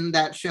villain in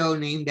that show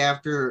named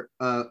after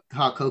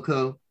Hot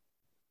Cocoa?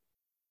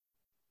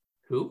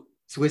 Who?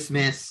 Swiss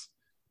Miss.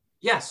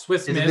 Yeah,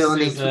 Swiss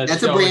Miss.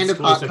 That's a brand of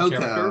hot cocoa.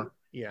 Character.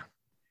 Yeah,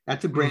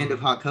 that's a brand of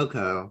hot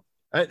cocoa.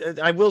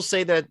 I will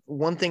say that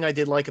one thing I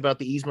did like about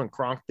the Yzma and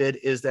Kronk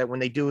bit is that when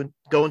they go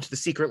into the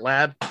secret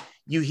lab,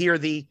 you hear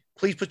the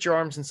 "please put your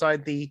arms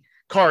inside the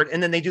cart,"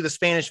 and then they do the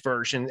Spanish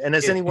version. And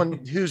as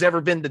anyone who's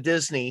ever been to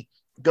Disney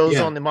goes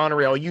on the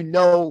monorail, you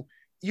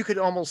could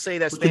almost say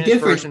that Spanish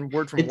version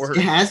word from word.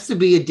 It has to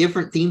be a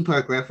different theme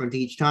park reference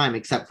each time,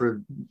 except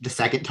for the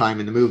second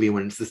time in the movie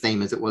when it's the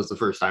same as it was the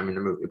first time in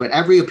the movie. But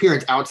every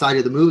appearance outside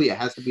of the movie, it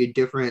has to be a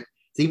different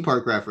theme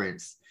park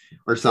reference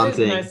or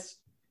something. Nice.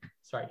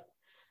 Sorry.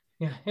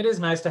 Yeah, it is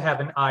nice to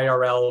have an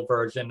IRL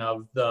version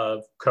of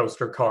the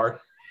coaster car.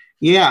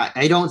 Yeah,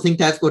 I don't think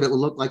that's what it would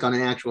look like on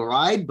an actual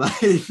ride,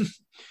 but you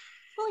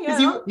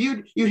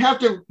have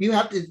to.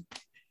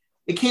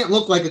 It can't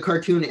look like a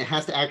cartoon. It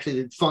has to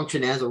actually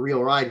function as a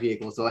real ride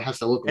vehicle, so it has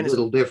to look a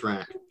little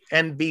different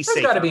and be safe.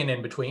 There's got to be an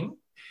in between.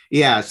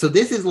 Yeah, so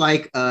this is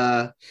like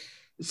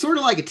sort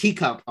of like a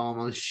teacup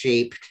almost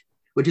shaped,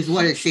 which is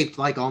what it's shaped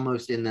like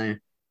almost in the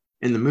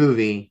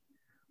movie.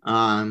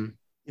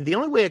 The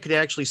only way I could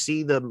actually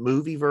see the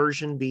movie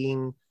version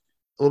being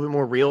a little bit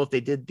more real if they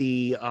did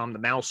the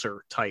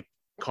Mouser type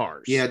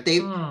cars. Yeah, they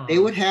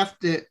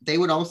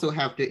would also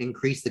have to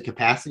increase the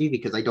capacity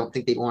because I don't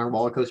think they'd want a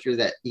roller coaster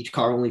that each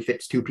car only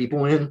fits 2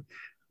 people in.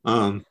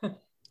 So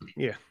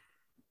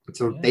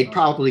they'd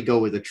probably go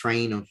with a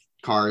train of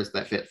cars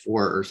that fit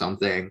 4 or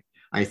something,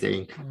 I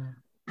think.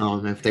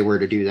 If they were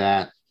to do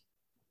that.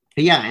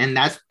 But yeah, and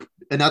that's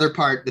another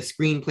part. The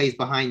screen plays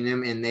behind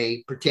them and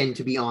they pretend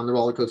to be on the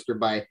roller coaster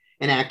by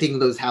enacting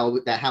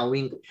that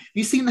Halloween. Have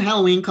you seen the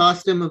Halloween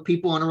costume of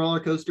people on a roller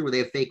coaster where they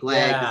have fake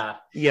legs?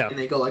 Yeah. And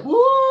they go like, woo,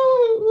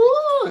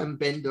 woo, and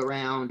bend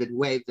around and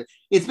wave.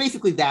 It's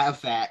basically that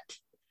effect.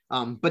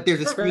 But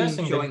there's a screen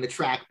showing the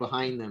track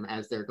behind them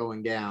as they're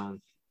going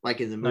down,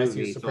 like in the movie. Nice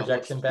use of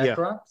projection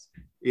backdrops.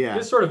 Yeah.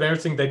 It's sort of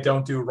interesting they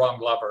don't do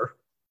Wrong Lover.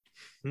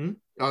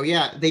 Oh,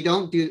 yeah. They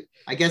don't do,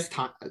 I guess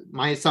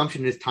my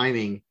assumption is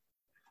timing.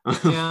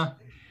 Yeah.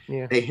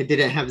 They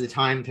didn't have the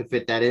time to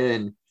fit that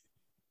in.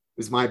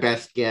 Was my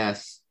best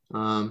guess.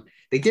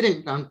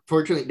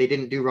 Unfortunately, they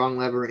didn't do Wrong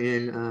Lever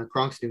in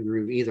Kronk's New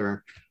Groove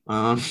either.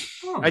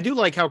 I do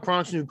like how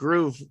Kronk's New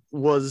Groove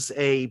was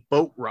a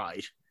boat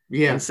ride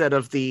instead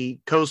of the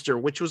coaster,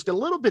 which was a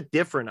little bit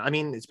different. I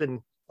mean, it's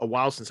been a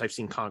while since I've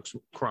seen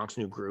Kronk's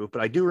New Groove,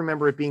 but I do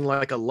remember it being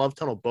like a love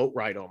tunnel boat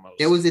ride almost.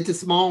 It's a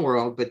small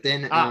world, but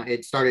then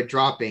it started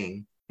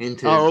dropping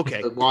into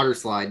the water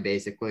slide,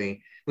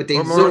 basically. But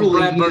they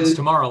Brad Bird's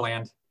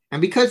Tomorrowland.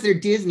 And because they're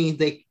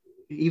Disney,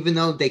 even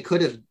though they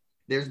could have,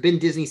 there's been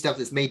Disney stuff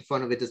that's made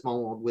fun of It's a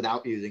Small World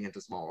without using It's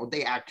a Small World.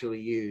 They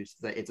actually use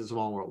the It's a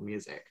Small World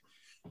music,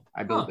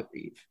 I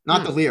believe.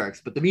 Not the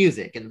lyrics, but the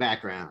music in the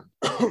background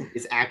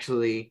is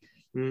actually.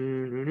 I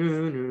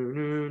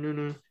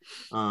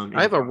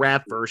have a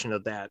rap version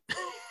of that.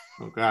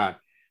 Oh God.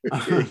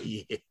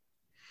 Yeah.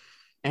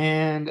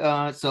 And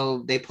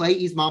so they play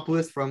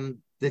Easemopoulos from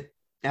the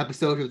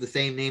episode of the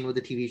same name of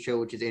the TV show,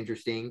 which is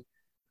interesting.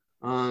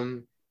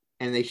 And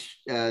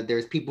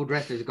there's people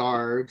dressed as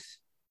guards.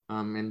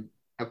 And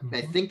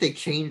I think they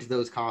changed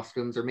those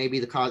costumes, or maybe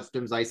the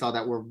costumes I saw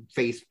that were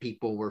face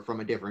people were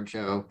from a different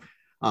show.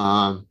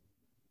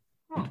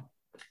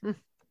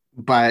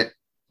 But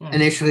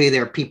initially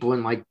they're people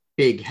in like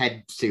big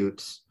head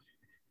suits.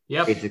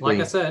 Yep. Basically.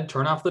 Like I said,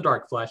 turn off the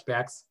dark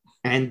flashbacks.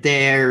 And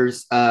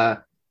there's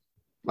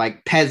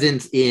like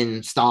peasants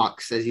in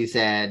stocks, as you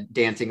said,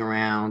 dancing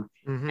around.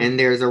 And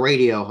there's a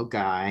radio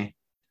guy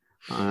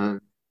who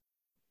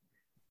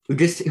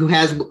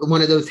has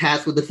one of those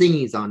hats with the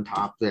thingies on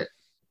top that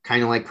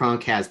kind of like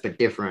Kronk has, but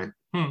different.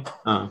 And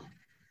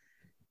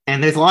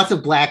there's lots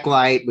of black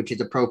light, which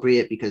is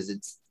appropriate because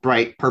it's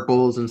bright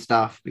purples and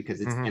stuff,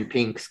 because it's and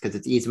pinks because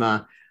it's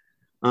Yzma.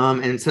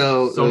 And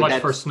so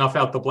much for snuff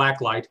out the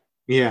black light.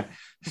 Yeah.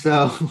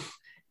 So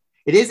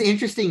it is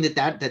interesting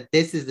that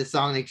this is the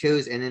song they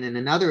chose. And then in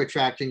another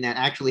attraction that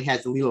actually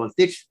has the Lilo and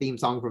Stitch theme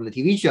song from the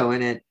TV show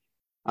in it,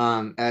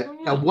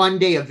 a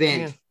one-day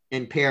event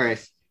in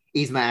Paris,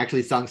 Yzma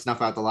actually sung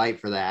Snuff Out the Light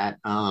for that.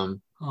 And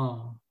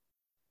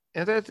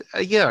that,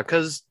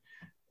 because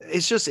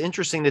it's just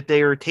interesting that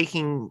they are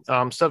taking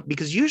stuff,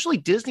 because usually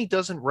Disney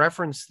doesn't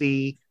reference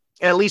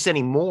at least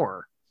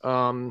anymore.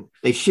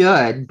 They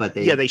should, but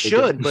they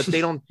should, but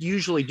they don't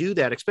usually do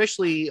that,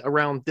 especially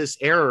around this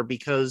era,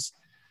 because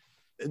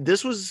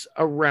this was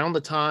around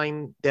the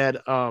time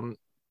that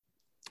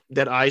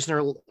that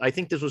Eisner, I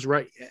think this was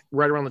right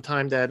around the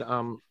time that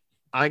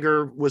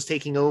Iger was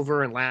taking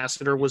over and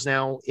Lasseter was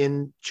now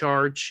in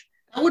charge.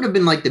 That would have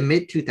been like the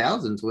mid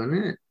 2000s,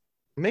 wouldn't it?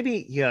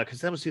 Maybe, yeah, because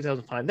that was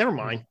 2005. Never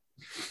mind.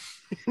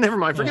 Never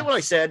mind. Forget what I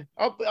said.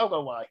 I'll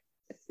go lie.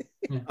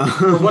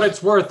 For what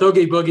it's worth,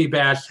 Oogie Boogie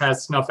Bash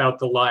has Snuff Out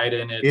the Light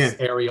in its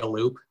aerial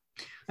loop.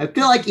 I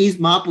feel like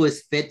Easemopoulos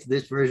fits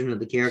this version of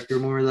the character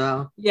more,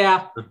 though.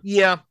 Yeah,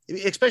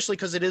 especially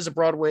because it is a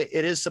Broadway.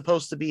 It is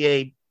supposed to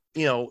be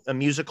a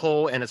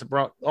musical, and it's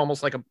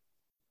almost like a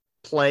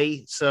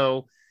play.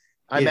 So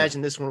I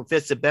imagine this one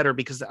fits it better,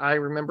 because I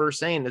remember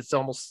saying it's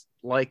almost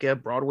like a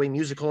Broadway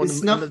musical in the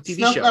TV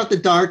show. Snuff Out the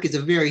Dark is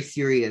a very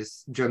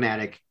serious,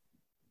 dramatic,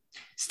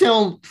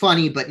 still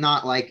funny, but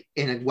not like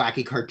in a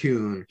wacky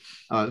cartoon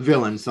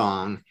villain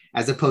song,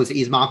 as opposed to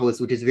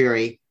Easemopoulos, which is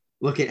very,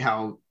 look at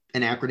how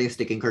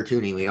anachronistic and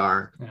cartoony we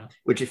are,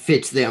 which it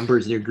fits the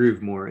Emperor's New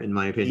Groove more, in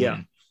my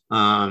opinion.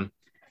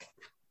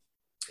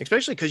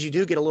 Especially because you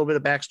do get a little bit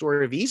of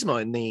backstory of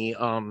Yzma in the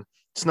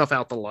Snuff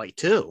Out the Light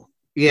too.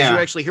 Yeah, you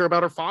actually hear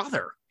about her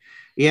father.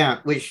 Yeah,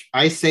 which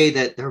I say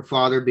that her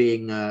father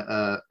being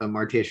a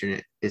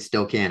mortician is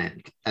still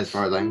canon as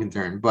far as I'm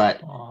concerned.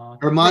 But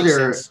her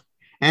mother,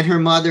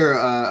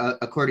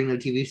 according to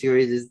the TV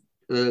series,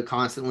 is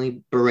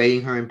constantly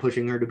berating her and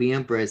pushing her to be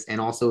empress,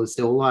 and also is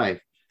still alive.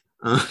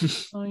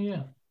 It's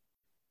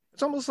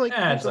almost like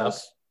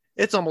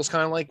it's almost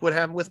kind of like what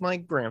happened with my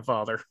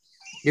grandfather.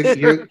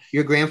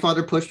 Your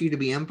grandfather pushed you to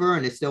be emperor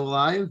and is still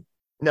alive?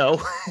 No,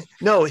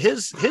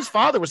 his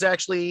father was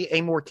actually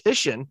a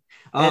mortician.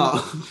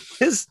 And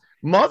his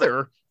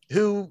mother,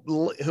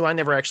 who I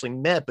never actually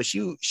met, but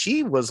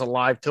she was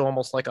alive till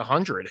almost like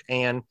 100,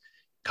 and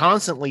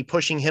constantly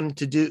pushing him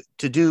to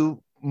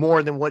do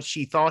more than what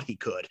she thought he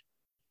could.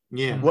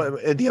 Yeah.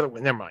 What the other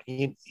one? Never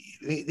mind.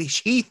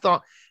 She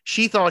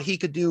thought he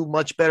could do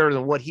much better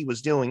than what he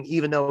was doing,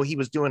 even though he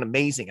was doing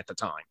amazing at the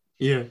time.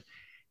 Yeah.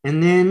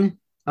 And then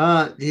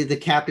the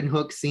Captain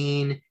Hook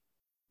scene,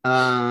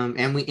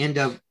 and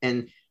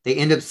they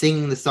end up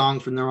singing the song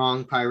from the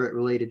wrong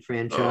pirate-related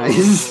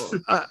franchise.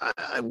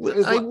 I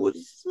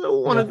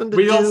wanted them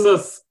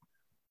to.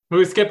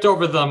 We skipped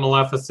over the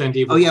Maleficent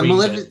evil. Yeah,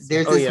 Maleficent.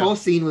 There's this whole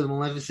scene with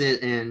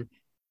Maleficent and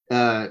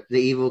the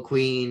evil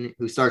queen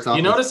who starts off.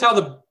 You notice how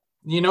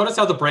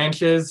the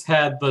branches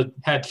had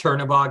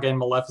Chernabog and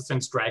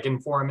Maleficent's dragon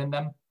form in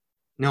them?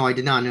 No, I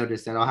did not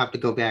notice that. I'll have to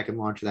go back and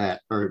watch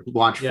that, or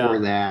watch for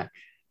that.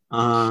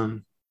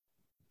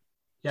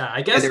 Yeah,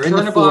 I guess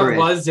Chernabog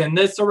was in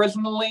this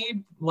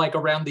originally, like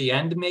around the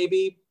end,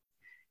 maybe.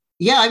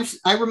 Yeah,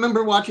 I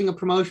remember watching a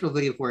promotional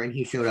video for it, and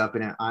he showed up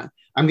in it.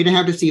 I'm gonna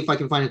have to see if I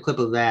can find a clip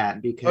of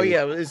that,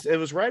 because it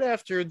was right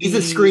after he's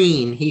a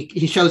screen.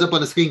 He shows up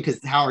on the screen,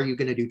 because how are you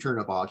gonna do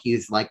Chernabog?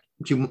 He's like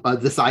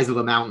the size of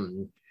a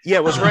mountain. Yeah,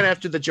 it was right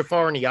after the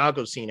Jafar and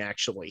Iago scene,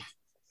 actually.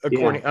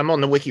 I'm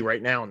on the wiki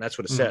right now, and that's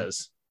what it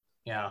says.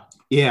 Yeah.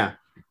 Yeah.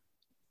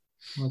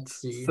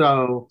 Let's see.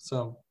 So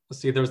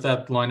See, there's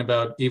that line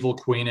about Evil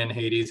Queen and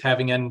Hades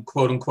having an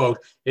quote unquote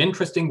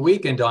interesting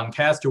weekend on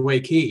Castaway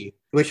Cay.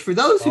 Which, for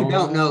those who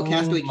don't know,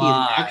 Castaway Cay is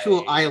an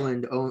actual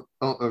island,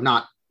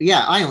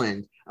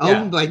 island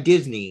owned by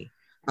Disney,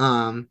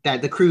 that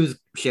the cruise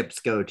ships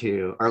go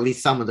to, or at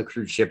least some of the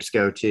cruise ships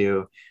go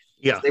to.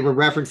 Yeah, so they were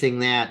referencing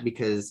that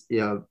because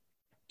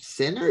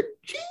synergy.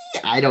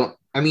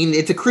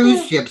 It's a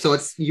cruise ship, so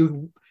it's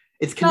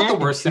connected. Not the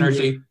worst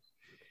synergy.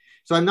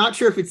 So I'm not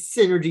sure if it's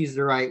synergy is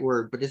the right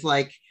word, but it's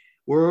like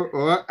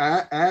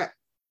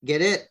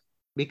get it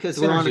because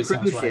synergy, we're on a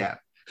cruise ship. Right.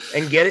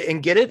 And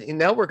get it. And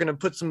now we're going to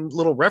put some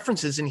little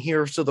references in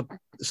here so the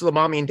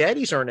mommy and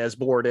daddies aren't as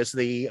bored as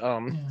they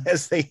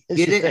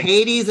get it.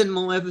 Hades and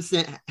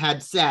Maleficent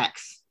had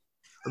sex,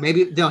 or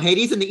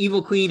Hades and the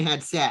Evil Queen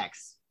had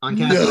sex on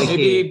Castaway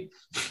Cay.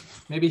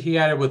 Maybe he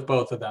had it with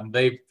both of them.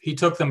 He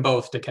took them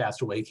both to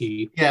Castaway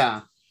Cay.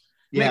 Yeah.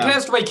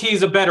 Castaway Cay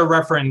is a better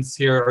reference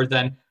here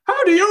than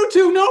how do you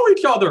two know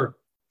each other?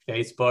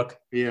 Facebook.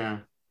 Yeah.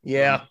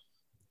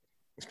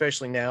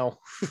 Especially now.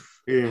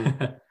 Yeah.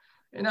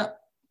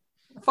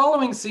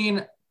 Following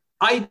scene,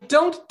 I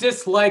don't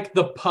dislike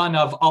the pun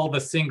of all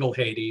the single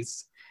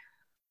Hades.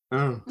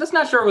 Oh. Just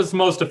not sure it was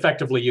most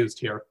effectively used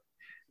here.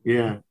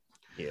 Yeah.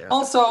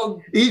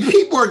 Also,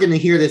 people are going to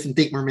hear this and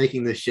think we're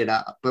making this shit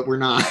up, but we're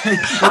not.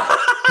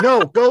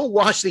 No, go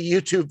watch the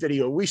YouTube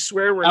video. We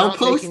swear we're not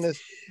making this.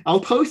 I'll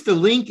post a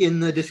link in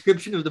the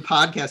description of the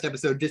podcast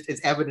episode just as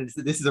evidence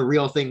that this is a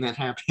real thing that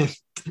happened.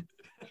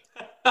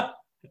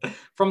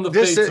 From the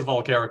fates of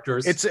all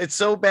characters. It's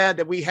so bad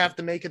that we have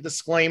to make a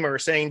disclaimer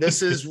saying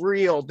this is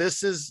real.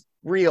 This is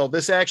real.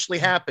 This actually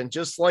happened,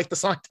 just like the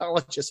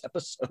Scientologist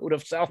episode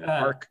of South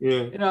Park.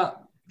 Yeah.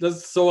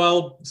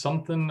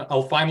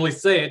 I'll finally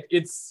say it.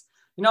 It's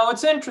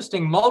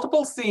interesting.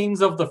 Multiple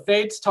scenes of the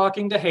fates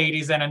talking to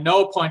Hades, and at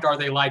no point are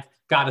they like,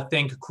 gotta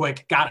think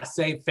quick, gotta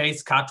save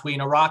face, caught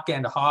between a rock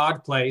and a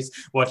hard place.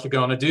 What you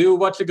gonna do?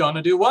 What you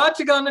gonna do? What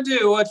you gonna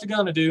do? What you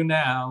gonna do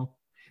now?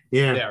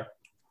 Yeah. There.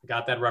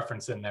 Got that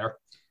reference in there.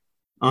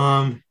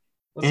 And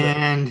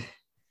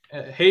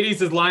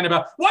Hades' line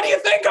about, what do you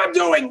think I'm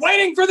doing?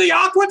 Waiting for the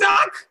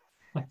aqueduct?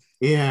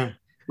 Yeah.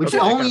 Which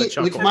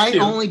might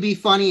only be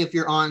funny if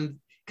you're on,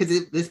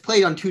 because this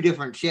played on two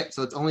different ships,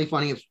 so it's only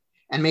funny if,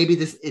 and maybe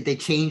they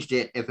changed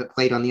it if it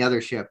played on the other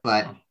ship,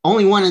 but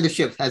only one of the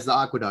ships has the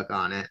aqueduct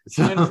on it.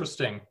 So,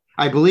 interesting.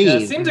 I believe. Yeah,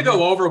 it seemed to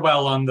go over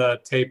well on the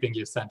taping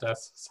you sent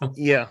us. So.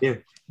 Yeah.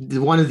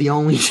 One of the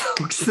only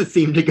jokes that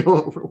seemed to go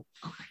over well.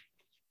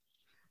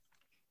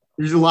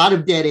 There's a lot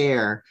of dead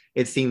air,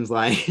 it seems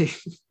like.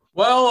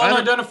 Well,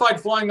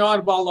 unidentified flying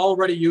oddball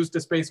already used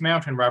a Space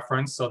Mountain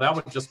reference, so that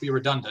would just be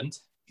redundant.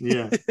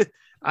 Yeah.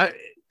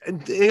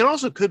 It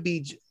also could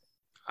be,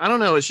 I don't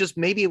know, it's just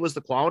maybe it was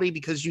the quality,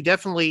 because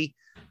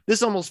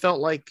this almost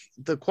felt like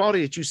the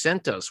quality that you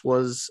sent us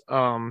was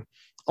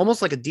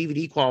almost like a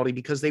DVD quality,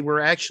 because they were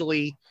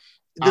actually,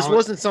 this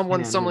wasn't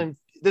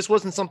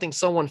something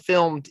someone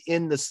filmed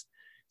in the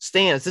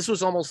stands. This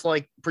was almost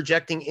like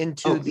projecting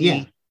into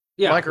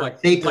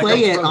they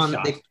played it on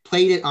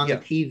the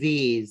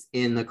TVs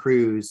in the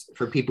cruise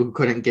for people who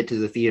couldn't get to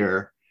the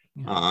theater.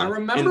 I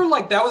remember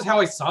that was how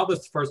I saw this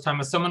the first time,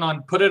 as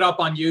someone put it up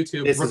on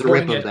YouTube,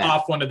 recording it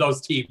off one of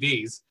those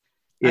TVs.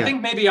 Yeah. I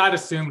think maybe I'd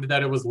assumed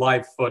that it was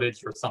live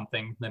footage or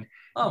something. Then,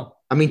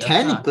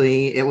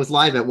 technically it was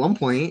live at one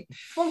point.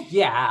 Well,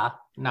 yeah,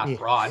 not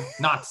broad,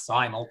 not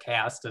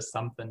simulcast or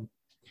something.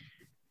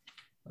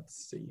 Let's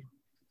see.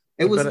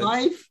 It was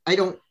live. I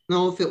don't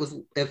know if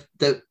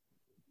the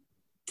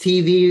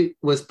TV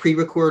was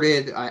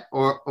pre-recorded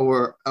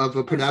or of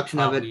a production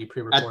of it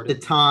at the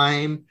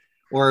time,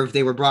 or if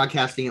they were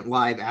broadcasting it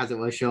live as it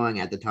was showing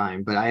at the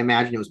time. But I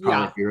imagine it was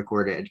probably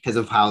pre-recorded because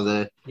of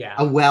how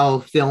how well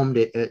filmed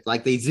it.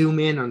 Like they zoom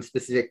in on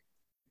specific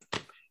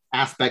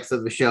aspects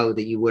of the show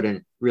that you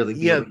wouldn't really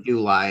be able to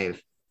do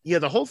live. Yeah,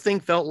 the whole thing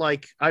felt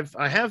like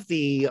I have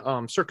the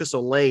Circus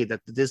Olay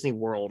that the Disney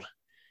World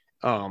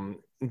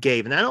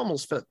gave, and that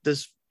almost felt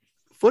this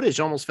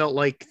footage almost felt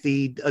like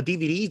a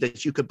DVD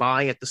that you could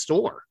buy at the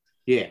store.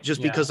 Yeah.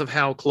 Just because of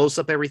how close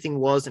up everything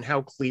was and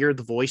how clear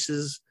the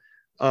voices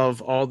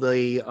of all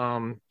the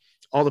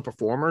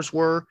performers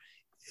were.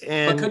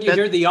 And but could you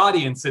hear the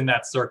audience in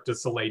that Cirque du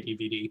Soleil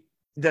DVD?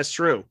 That's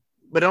true.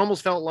 But it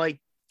almost felt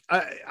like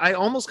I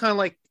almost kind of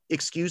like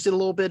excused it a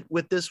little bit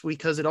with this,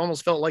 because it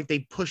almost felt like they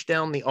pushed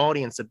down the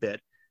audience a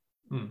bit.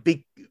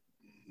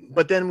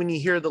 But then when you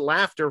hear the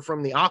laughter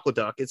from the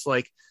aqueduct, it's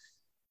like,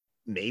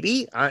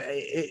 maybe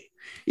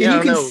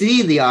you can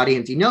see the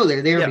audience,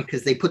 they're there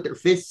because they put their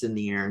fists in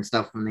the air and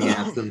stuff when they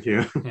ask them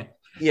to.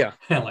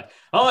 Like,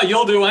 oh,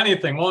 you'll do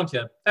anything, won't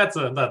you?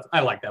 I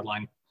like that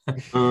line.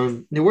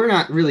 We're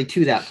not really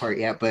to that part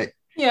yet, but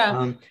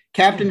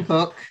Captain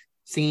Hook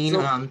scene.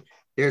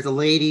 There's a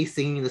lady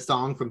singing the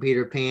song from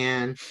Peter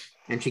Pan,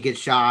 and she gets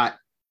shot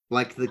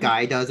like the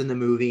guy does in the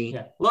movie.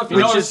 Look,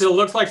 notice it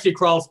looks like she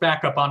crawls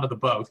back up onto the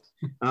boat.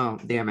 Oh,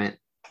 damn it.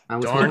 I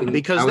was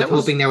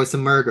hoping there was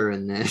some murder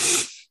in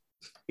this.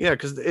 Yeah,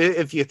 because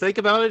if you think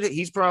about it,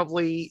 he's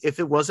probably, if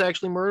it was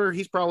actually murder,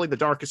 he's probably the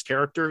darkest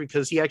character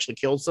because he actually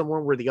killed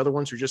someone where the other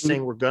ones are just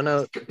saying we're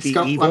gonna be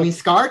evil. I mean,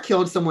 Scar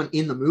killed someone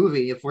in the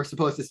movie. If we're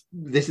supposed to,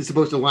 this is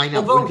supposed to line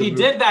up. Although he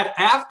did that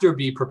after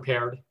Be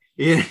Prepared.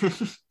 Yeah.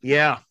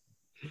 Yeah.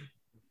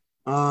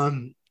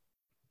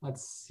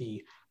 Let's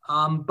see.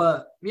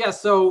 But yeah,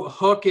 so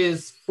Hook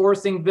is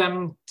forcing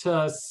them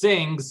to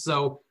sing.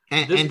 So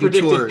this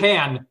predicted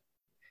Pan.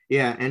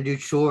 Yeah, and do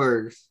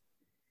chores.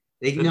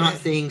 They do not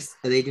sing.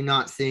 They do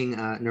not sing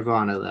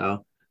Nirvana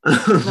though.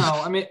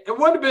 No, I mean it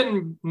would have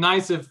been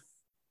nice if.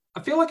 I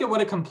feel like it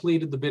would have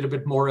completed the bit a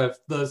bit more if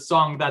the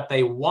song that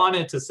they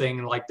wanted to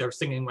sing, like they're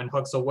singing when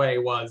Hook's away,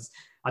 was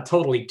a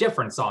totally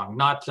different song,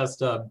 not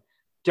just a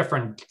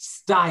different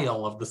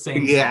style of the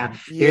same song.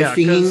 They're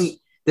singing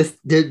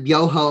the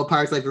Yo-Ho, A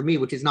Pirate's Life for Me,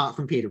 which is not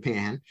from Peter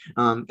Pan.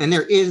 And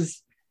there,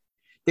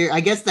 I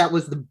guess that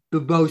was the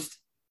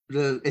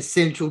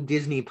essential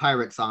Disney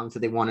pirate songs that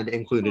they wanted to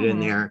include it in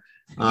there.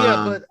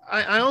 Yeah, but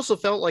I also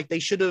felt like they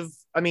should have.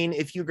 I mean,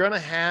 if you want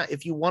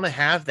to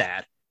have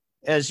that,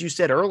 as you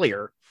said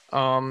earlier,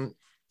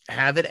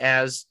 have it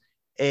as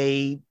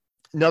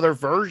another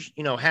version.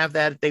 You know, have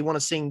that they want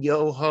to sing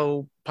Yo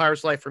Ho,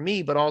 Pirate's Life for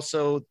Me, but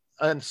also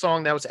a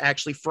song that was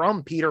actually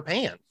from Peter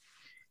Pan.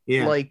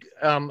 Yeah, like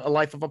A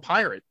Life of a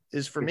Pirate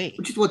is for me,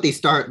 which is what they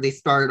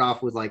started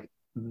off with, like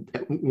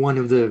one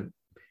of the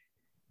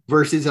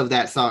verses of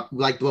that song,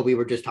 like what we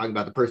were just talking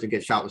about. The person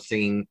gets shot was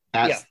singing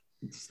that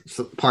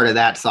part of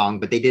that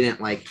song, but they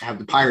didn't like have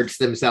the pirates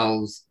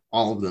themselves,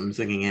 all of them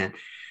singing it.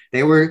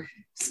 They were,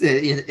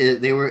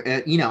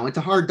 you know, it's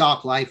a hard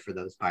dock life for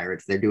those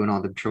pirates. They're doing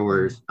all the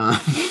chores.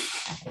 Let's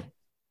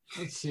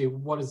see,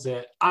 what is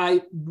it?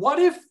 What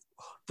if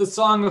the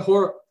song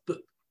Hork?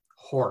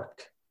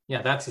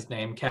 Yeah, that's his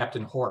name,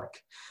 Captain Hork.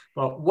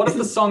 But what if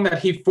the song that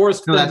he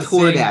forced them to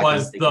sing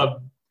was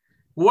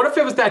what if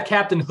it was that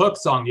Captain Hook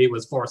song he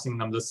was forcing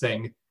them to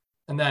sing,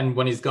 and then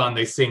when he's gone,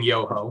 they sing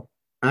Yo-Ho?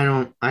 I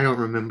don't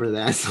remember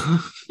that song.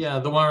 Yeah,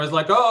 the one where it's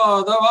like,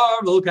 oh, the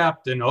marvel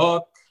Captain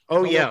Hook.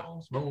 Oh yeah,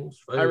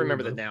 I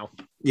remember that now.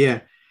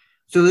 Yeah,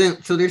 so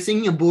they're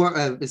singing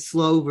a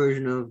slow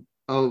version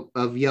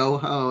of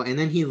Yo-Ho, and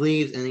then he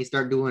leaves and they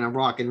start doing a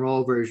rock and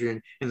roll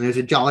version, and there's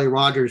a Jolly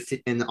Roger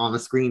on the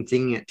screen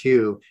singing it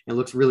too. It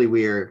looks really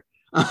weird.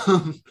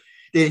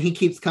 Then he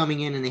keeps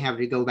coming in and they have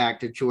to go back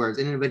to chores,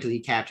 and then eventually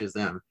he catches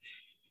them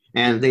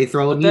and they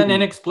throw then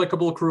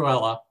inexplicable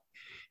Cruella.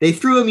 They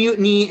threw a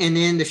mutiny, and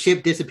then the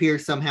ship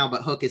disappears somehow,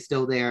 but Hook is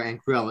still there,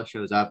 and Cruella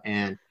shows up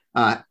and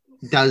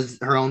does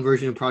her own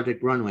version of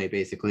Project Runway,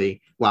 basically.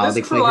 Wow,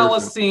 this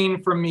Cruella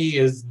scene for me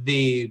is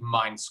the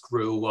mind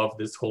screw of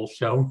this whole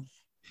show.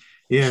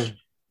 Yeah.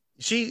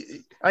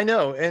 I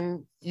know,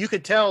 and you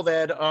could tell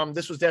that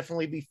this was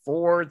definitely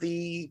before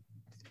the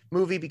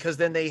movie, because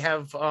then they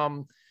have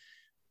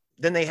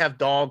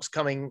dogs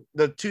coming.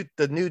 The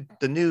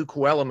new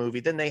Cruella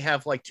movie. Then they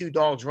have like two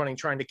dogs running,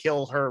 trying to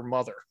kill her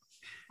mother.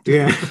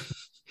 Yeah.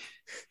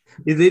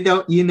 They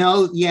don't. You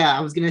know. Yeah,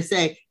 I was gonna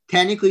say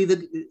technically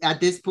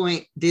at this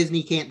point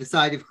Disney can't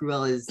decide if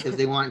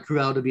they want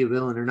Cruella to be a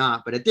villain or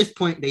not. But at this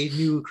point, they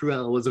knew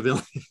Cruella was a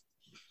villain.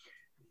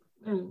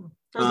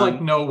 There's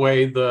like no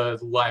way the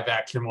live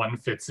action one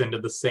fits into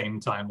the same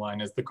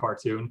timeline as the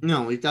cartoon.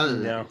 No, it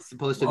doesn't. No. It's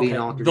supposed to be an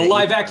alternate. The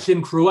live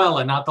action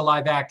Cruella, not the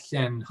live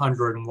action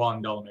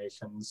 101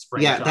 Dalmatians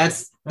franchise. Yeah,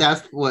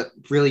 that's what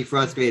really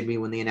frustrated me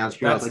when they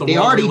announced Cruella. That's the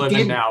world we live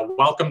in now.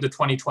 Welcome to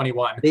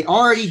 2021. They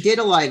already did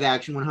a live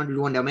action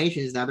 101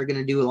 Dalmatians. Now they're going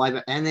to do a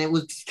live, and it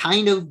was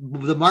kind of,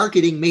 the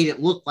marketing made it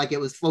look like it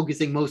was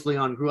focusing mostly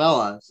on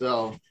Cruella.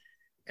 So.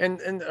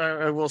 And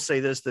I will say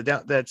this,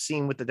 that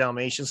scene with the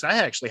Dalmatians, I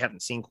actually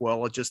haven't seen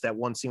Cruella, just that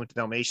one scene with the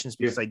Dalmatians,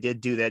 because I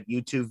did do that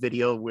YouTube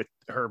video with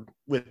her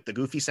with the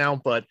Goofy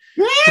sound, but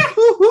yeah,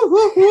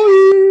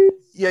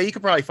 you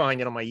could probably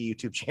find it on my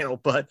YouTube channel,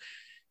 but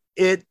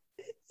it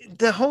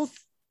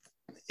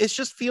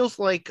just feels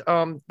like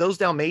those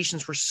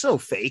Dalmatians were so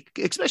fake,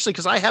 especially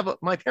because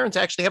my parents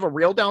actually have a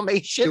real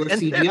Dalmatian. They were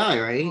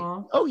CGI, right?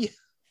 Oh yeah.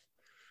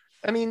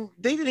 I mean,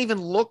 they didn't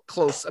even look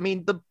close. I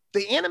mean,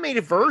 the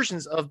animated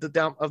versions of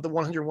the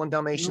 101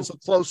 Dalmatians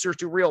look closer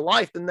to real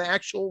life than the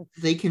actual.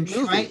 They can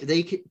try.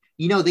 They can.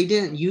 You know, they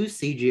didn't use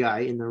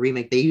CGI in the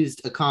remake. They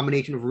used a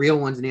combination of real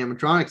ones and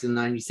animatronics in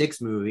the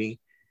 '96 movie.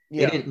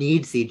 Yeah. They didn't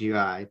need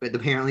CGI, but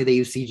apparently they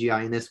use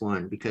CGI in this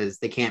one because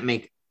they can't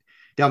make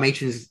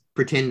Dalmatians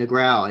pretend to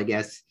growl. I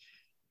guess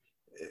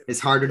it's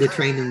harder to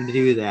train them to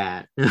do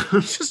that.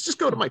 just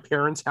go to my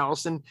parents'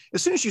 house, and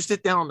as soon as you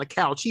sit down on the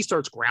couch, he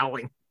starts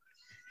growling.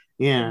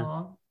 Yeah.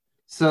 Aww.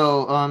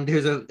 So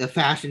there's a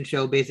fashion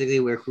show basically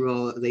where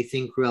they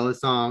sing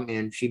Cruella's song,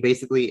 and she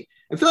basically,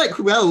 I feel like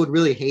Cruella would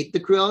really hate the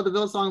Cruella de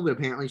Vil song, but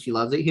apparently she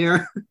loves it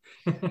here.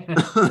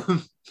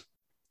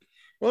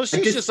 Well,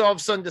 she's just all of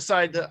a sudden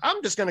decided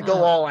I'm just going to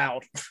go all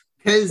out.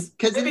 Because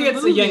maybe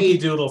it's a Yankee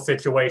Doodle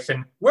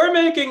situation. We're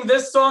making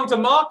this song to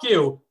mock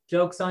you.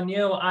 Joke's on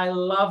you. I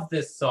love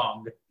this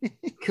song.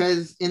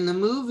 Because in the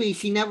movie,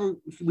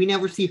 we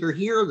never see her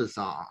hear the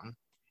song.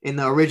 in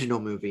the original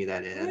movie.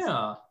 That is.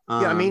 Yeah.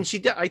 Yeah, I mean,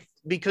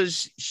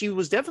 because she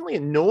was definitely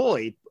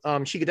annoyed.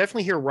 She could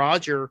definitely hear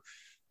Roger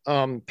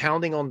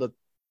pounding on the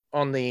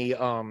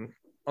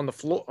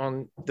floor,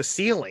 on the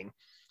ceiling.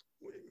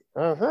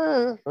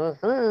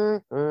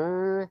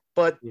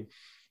 But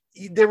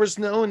there was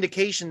no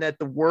indication that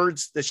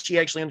she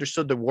actually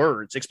understood the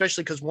words,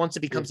 especially because once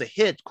it becomes a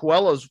hit,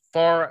 Cruella's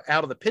far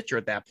out of the picture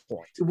at that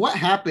point. What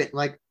happened?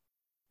 Like,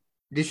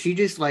 did she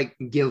just like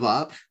give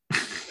up?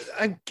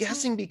 I'm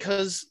guessing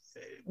because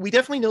we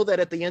definitely know that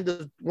at the end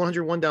of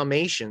 101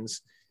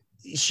 Dalmatians,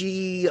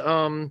 she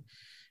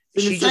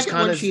just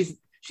kind of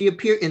she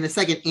appeared in the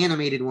second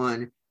animated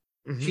one.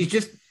 Mm-hmm. She's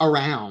just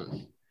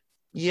around.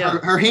 Yeah,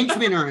 her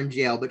henchmen are in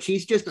jail, but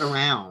she's just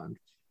around.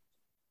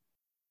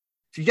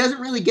 She doesn't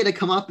really get a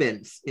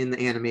comeuppance in the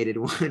animated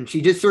one.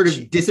 She just sort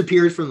of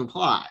disappears from the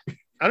plot.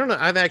 I don't know.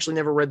 I've actually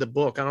never read the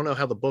book. I don't know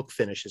how the book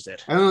finishes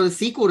it. I don't know. The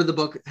sequel to the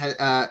book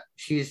has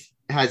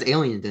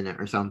aliens in it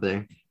or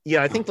something.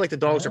 Yeah, I think like the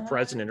dogs are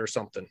president or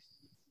something.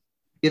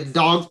 Yeah, the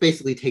dogs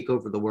basically take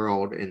over the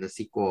world in the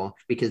sequel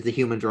because the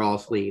humans are all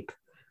asleep.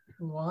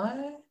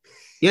 What?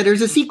 Yeah,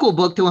 there's a sequel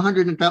book to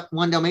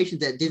 101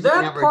 Dalmatians that Disney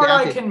that never part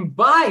adapted. I can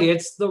buy.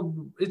 It's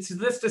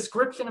this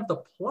description of the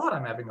plot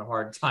I'm having a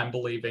hard time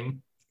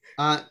believing.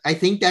 I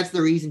think that's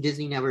the reason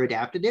Disney never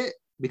adapted it,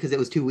 because it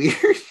was too weird.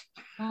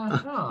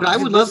 But I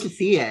would love to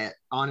see it,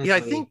 honestly. Yeah, I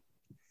think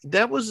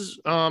that was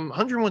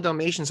 101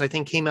 Dalmatians, I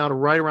think, came out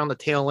right around the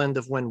tail end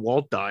of when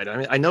Walt died. I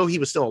mean, I know he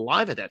was still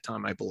alive at that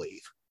time, I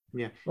believe.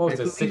 Yeah. What was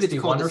it,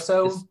 61 or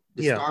so?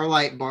 The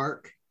Starlight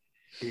Bark.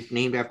 It's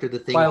named after the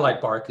thing.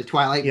 Twilight Bark. The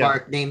Twilight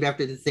Bark, named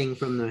after the thing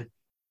from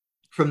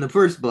the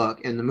first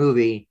book and the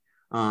movie.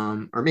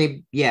 Or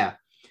maybe, yeah.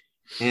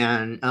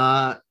 And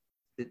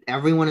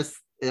everyone is,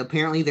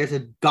 apparently there's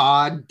a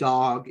god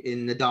dog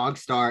in the Dog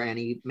Star, and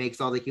he makes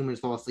all the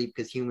humans fall asleep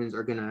because humans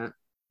are gonna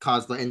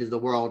cause the end of the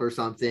world or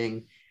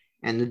something.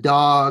 And the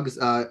dogs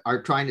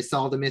are trying to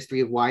solve the mystery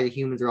of why the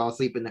humans are all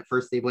asleep. And at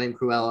first they blame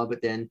Cruella,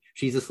 but then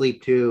she's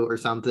asleep too or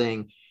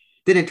something.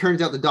 Then it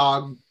turns out the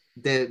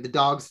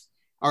dogs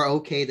are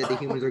okay that the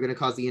humans are going to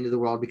cause the end of the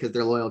world because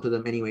they're loyal to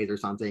them anyways or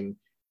something.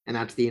 And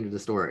that's the end of the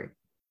story.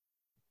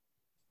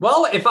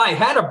 Well, if I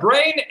had a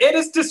brain, it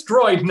is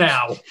destroyed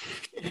now.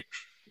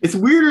 It's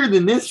weirder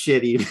than this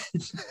shit even.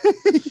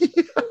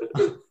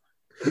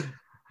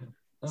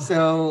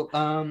 So,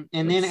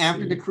 and then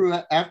after the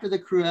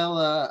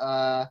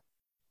Cruella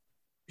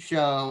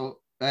show,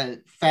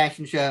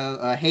 fashion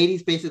show,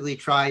 Hades basically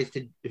tries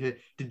to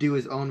do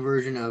his own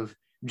version of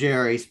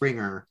Jerry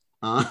Springer.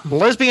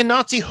 Lesbian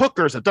Nazi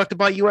hookers abducted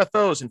by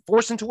UFOs and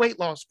forced into weight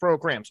loss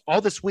programs. All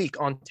this week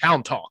on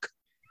Town Talk.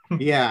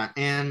 Yeah,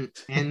 and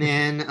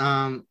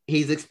then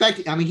he's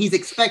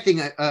expecting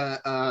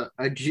a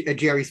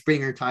Jerry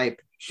Springer type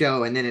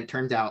show, and then it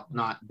turns out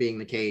not being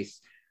the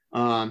case.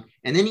 And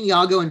then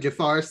Iago and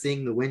Jafar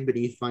sing "The Wind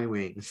Beneath My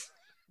Wings."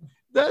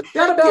 What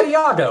about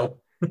Iago?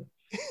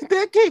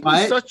 That gave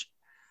me such.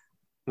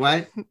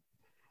 What?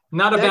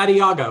 Not a bad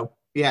Iago.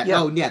 Yeah.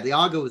 Oh, yeah. The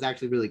Iago was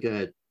actually really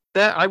good.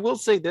 That I will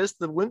say this: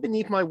 "The Wind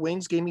Beneath My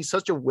Wings" gave me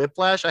such a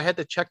whiplash. I had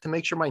to check to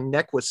make sure my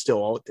neck was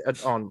still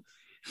on.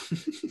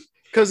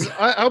 Because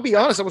I'll be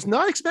honest, I was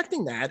not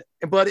expecting that,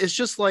 but it's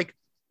just like,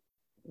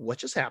 what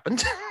just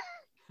happened?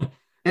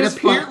 And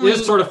apparently,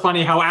 it's sort of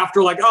funny how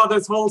after like, oh,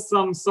 this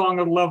wholesome song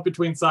of love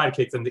between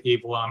sidekicks, and the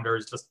evil under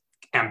is just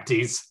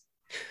empties.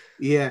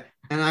 Yeah,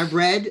 and I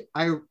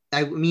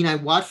mean, I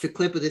watched a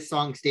clip of this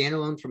song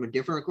standalone from a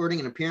different recording,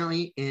 and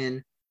apparently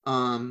in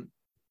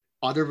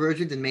other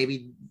versions, and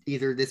maybe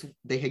either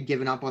they had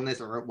given up on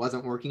this or it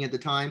wasn't working at the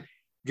time,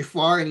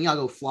 Jafar and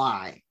Iago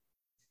fly,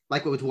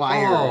 like with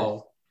wire.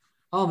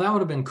 Oh, that would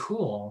have been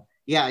cool.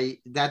 Yeah,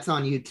 that's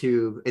on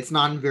YouTube. It's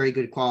not in very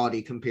good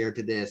quality compared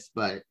to this,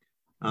 but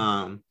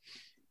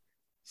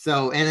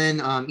so, and then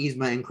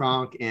Yzma and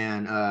Kronk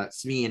and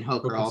Smee and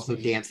Hook are also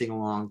dancing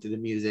along to the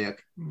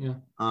music. Yeah.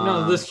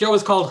 This show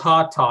is called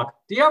Hot Talk.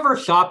 Do you ever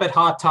shop at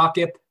Hot Talk,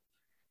 Ip?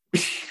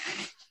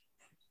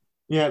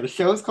 Yeah, the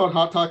show is called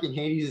Hot Talk, and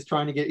Hades is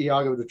trying to get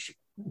Iago to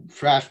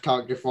trash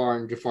talk Jafar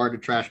and Jafar to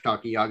trash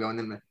talk Iago, and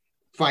then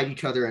fight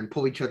each other and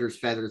pull each other's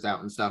feathers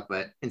out and stuff.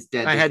 But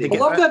instead, I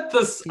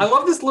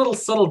love this little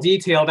subtle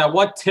detail that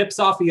what tips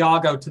off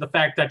Iago to the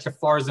fact that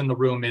Jafar's in the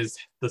room is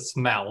the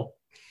smell.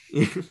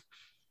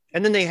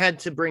 And then they had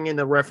to bring in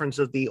the reference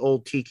of the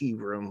old tiki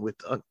room with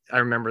I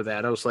remember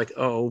that. I was like,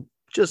 because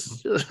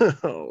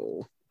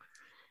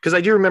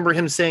I do remember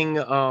him saying,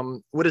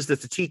 what is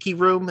this, the tiki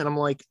room? And I'm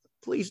like,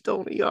 please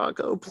don't,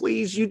 Iago,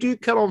 please, you do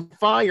cut on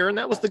fire. And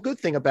that was the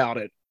good thing about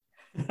it.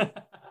 I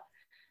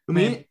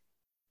mean,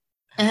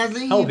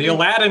 the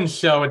Aladdin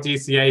show at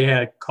DCA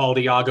had called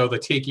Iago the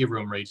Tiki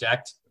Room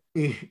Reject.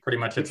 Pretty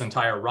much its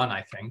entire run,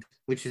 I think.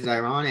 Which is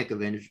ironic.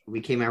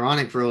 Became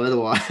ironic for a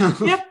little while.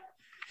 Yeah.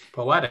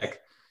 Poetic.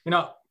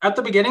 At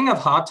the beginning of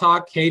Hot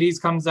Talk, Hades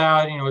comes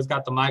out, he's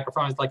got the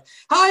microphone. He's like,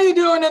 how you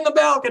doing in the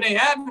balcony?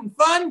 Having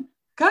fun?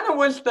 Kind of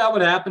wish that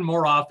would happen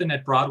more often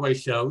at Broadway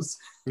shows.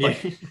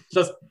 Like,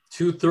 just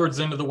 2/3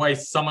 into the way,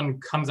 someone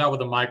comes out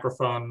with a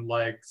microphone,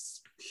 like,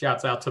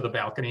 shouts out to the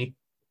balcony.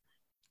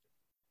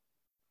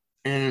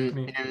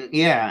 And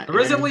yeah, there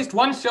is at least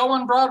one show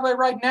on Broadway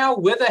right now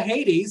with a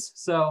Hades.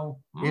 So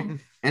and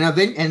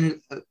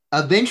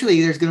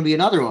eventually there's going to be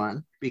another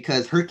one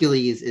because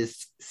Hercules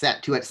is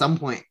set to at some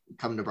point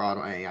come to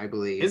Broadway, I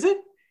believe. Is it?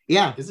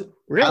 Yeah. Is it?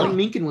 Really? Alan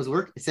Menken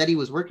said he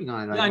was working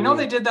on it. Yeah, I know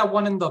they did that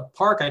one in the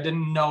park. I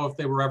didn't know if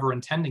they were ever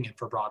intending it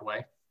for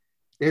Broadway.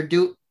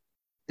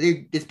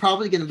 It's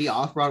probably going to be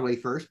off Broadway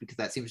first because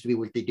that seems to be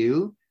what they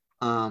do.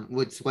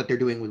 What's what they're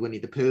doing with Winnie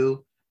the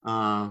Pooh.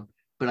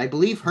 But I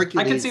believe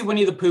Hercules. I can see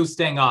Winnie the Pooh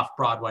staying off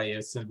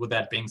Broadway with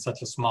that being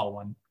such a small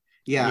one.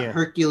 Yeah.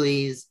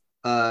 Hercules.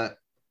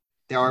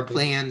 There are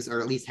plans, or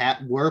at least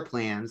were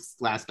plans,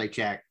 last I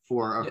checked,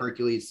 for a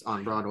Hercules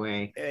on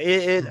Broadway.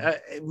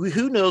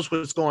 Who knows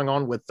what's going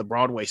on with the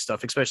Broadway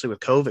stuff, especially with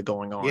COVID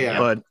going on. Yeah.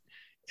 But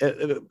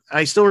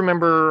I still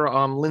remember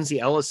Lindsay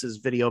Ellis's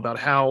video about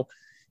how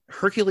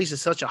Hercules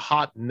is such a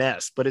hot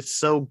mess, but it's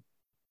so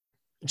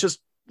just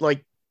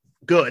like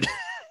good.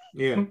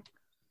 Yeah.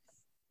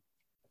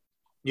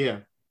 Yeah.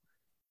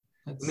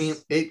 I mean,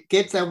 it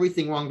gets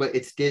everything wrong, but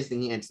it's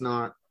Disney. It's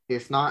not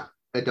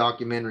a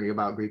documentary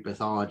about Greek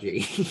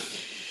mythology.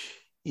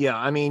 Yeah,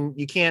 I mean,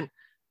 you can't.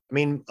 I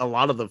mean, a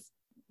lot of the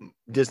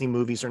Disney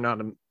movies are not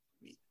a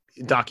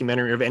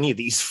documentary of any of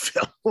these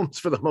films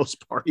for the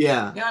most part.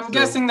 Yeah. Yeah, I'm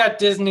guessing that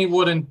Disney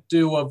wouldn't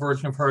do a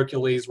version of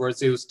Hercules where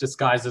Zeus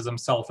disguises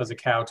himself as a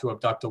cow to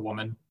abduct a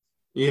woman.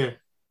 Yeah.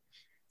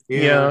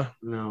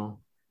 No.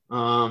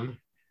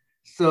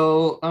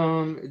 So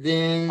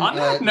then on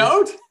that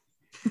note,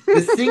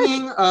 the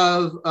singing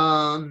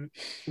of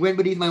When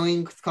Beneath My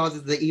Wings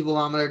causes the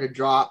evilometer to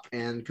drop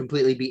and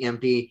completely be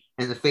empty,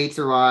 and the Fates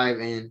arrive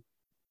and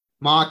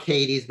mock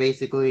Hades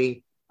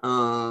basically.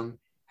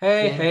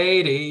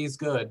 Hades,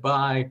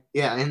 goodbye.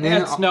 Yeah, and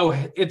then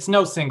it's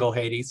no single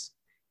Hades.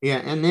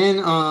 Yeah, and then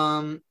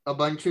a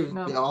bunch of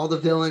all the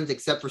villains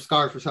except for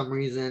Scar for some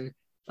reason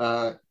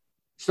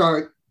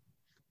start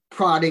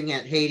prodding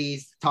at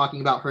Hades,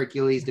 talking about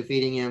Hercules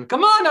defeating him.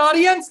 Come on,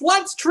 audience,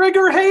 let's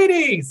trigger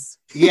Hades.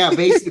 Yeah,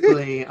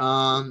 basically.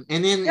 And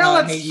then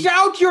let's Hades,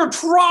 shout your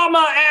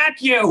trauma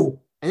at you.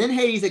 And then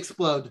Hades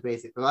explodes,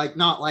 basically, like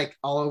not like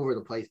all over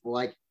the place, but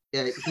like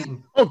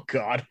oh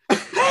god,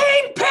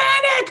 pain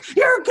panic!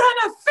 You're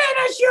gonna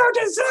finish your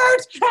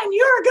dessert, and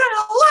you're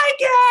gonna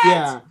like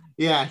it.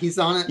 Yeah. He's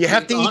on it. You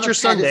have to eat your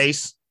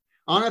Sundays.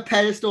 On a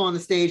pedestal on the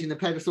stage, and the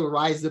pedestal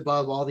rises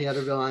above all the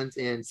other villains,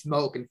 and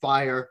smoke and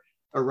fire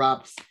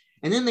erupts,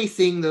 and then they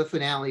sing the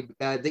finale.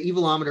 The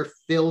evilometer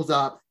fills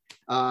up.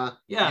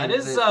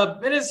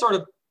 It is sort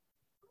of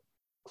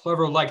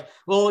clever. Like,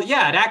 well,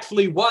 yeah, it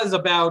actually was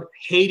about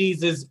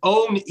Hades'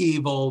 own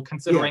evil,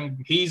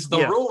 considering he's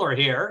the ruler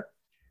here.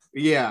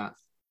 Yeah.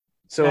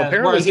 So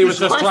apparently he was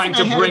just trying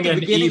to bring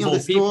in evil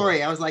people.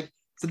 I was like,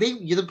 so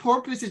the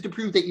purpose is to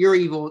prove that you're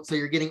evil, so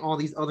you're getting all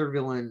these other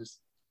villains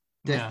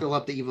to fill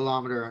up the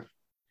evilometer.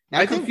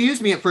 That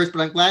confused me at first, but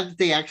I'm glad that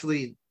they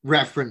actually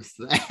referenced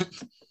that.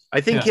 I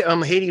think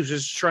Hades was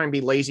just trying to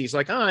be lazy. He's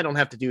like, I don't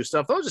have to do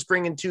stuff. I'll just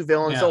bring in two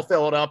villains. They'll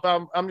fill it up.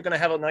 I'm going to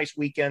have a nice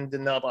weekend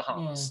in the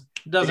Bahamas.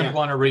 Doesn't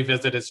want to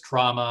revisit his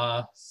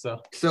trauma.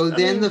 So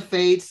then the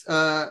Fates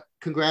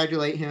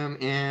congratulate him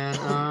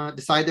and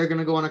decide they're going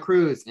to go on a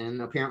cruise.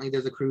 And apparently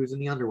there's a cruise in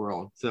the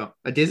underworld. So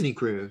a Disney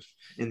cruise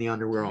in the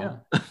underworld.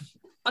 Yeah.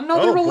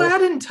 Another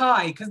Aladdin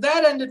tie, because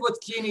that ended with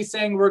Genie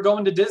saying we're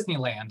going to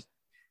Disneyland.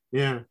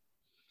 Yeah.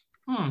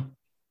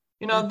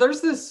 You know, there's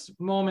this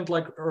moment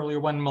like earlier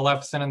when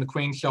Maleficent and the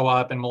Queen show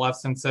up and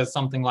Maleficent says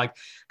something like,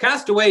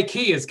 Castaway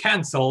Key is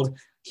canceled.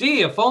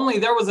 Gee, if only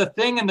there was a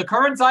thing in the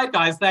current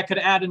zeitgeist that could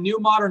add a new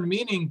modern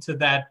meaning to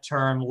that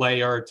term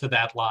layer to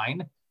that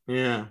line.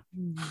 Yeah.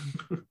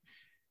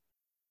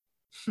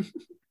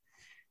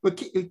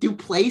 But do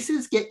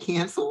places get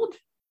canceled?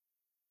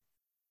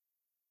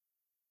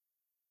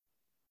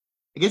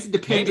 I guess it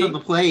depends on the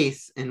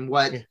place and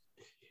what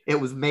it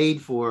was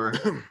made for.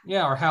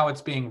 Yeah, or how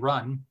it's being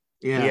run.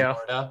 Yeah.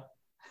 Florida.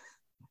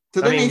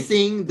 So then they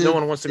sing. No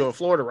one wants to go to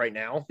Florida right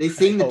now. They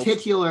sing the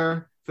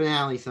titular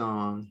finale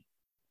song.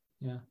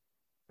 Yeah.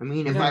 I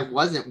mean, if I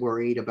wasn't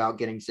worried about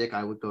getting sick,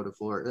 I would go to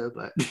Florida,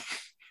 but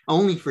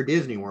only for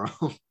Disney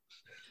World.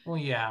 Well,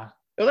 yeah.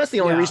 Well, that's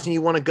the only reason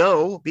you want to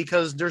go,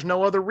 because there's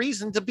no other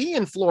reason to be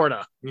in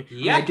Florida.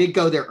 Yeah. I did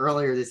go there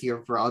earlier this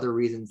year for other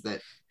reasons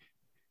that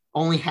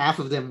only half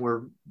of them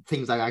were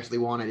things I actually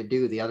wanted to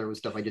do. The other was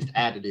stuff I just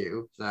had to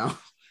do. So.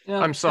 Yeah,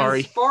 I'm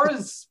sorry. As far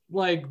as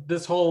like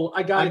this whole,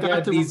 I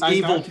got these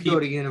evil people go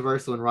to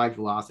Universal and ride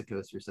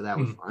Velocicoaster, so that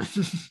was fun.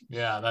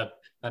 Yeah,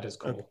 that is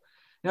cool.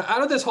 Now,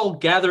 out of this whole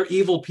gather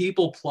evil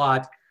people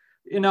plot,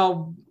 you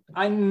know,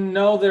 I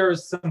know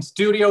there's some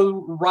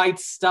studio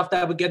rights stuff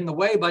that would get in the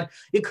way, but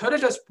you could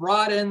have just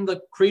brought in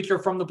the creature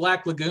from the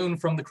Black Lagoon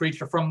from the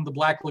Creature from the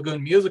Black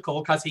Lagoon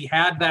musical, because he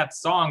had that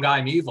song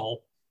 "I'm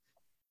Evil."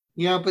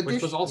 Yeah, but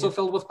which was also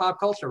filled with pop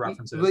culture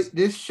references. But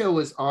this show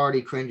was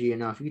already cringy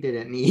enough. You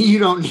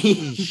don't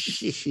need.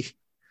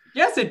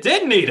 Yes, it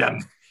did need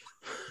him.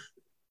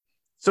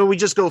 So we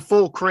just go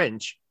full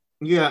cringe.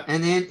 Yeah,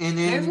 and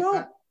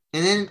then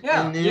And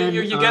then,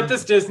 you get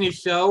this Disney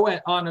show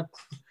on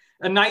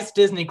a nice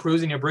Disney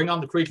cruise, and you bring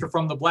on the creature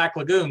from the Black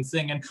Lagoon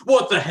singing,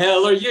 "What the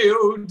hell are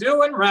you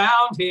doing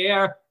round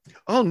here?"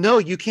 Oh no,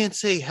 you can't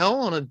say hell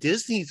on a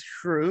Disney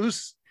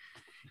cruise.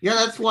 Yeah,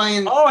 that's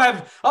why.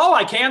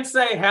 I can't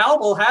say hell.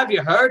 Well, have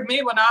you heard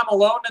me when I'm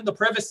alone in the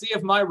privacy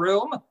of my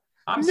room?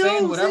 I'm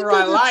saying whatever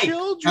I like.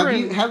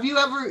 Children. Have you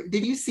ever?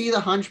 Did you see the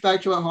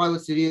Hunchback show at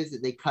Hollywood Studios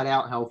that they cut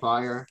out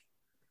Hellfire?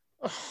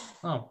 Oh,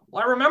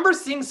 well, I remember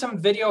seeing some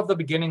video of the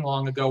beginning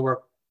long ago where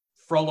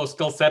Frollo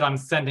still said, "I'm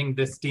sending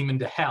this demon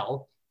to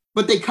hell."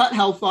 But they cut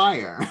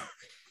Hellfire.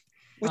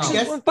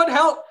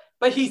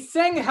 But he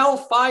sang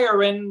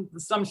Hellfire in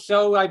some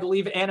show, I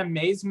believe,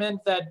 Animazement.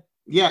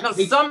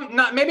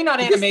 Maybe not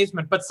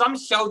Animazement, but some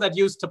show that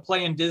used to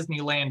play in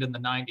Disneyland in the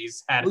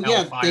 90s had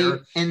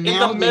Hellfire in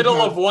the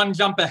middle of One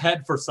Jump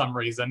Ahead for some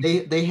reason.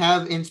 They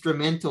have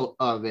instrumental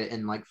of it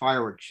in like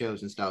fireworks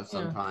shows and stuff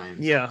sometimes.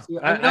 Yeah.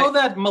 I know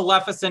that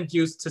Maleficent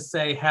used to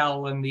say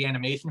hell in the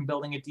animation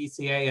building at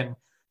DCA,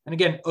 and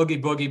again,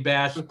 Oogie Boogie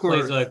Bash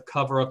plays a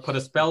cover of Put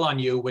a Spell on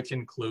You, which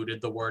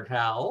included the word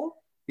hell.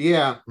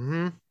 Yeah.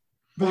 Mm-hmm.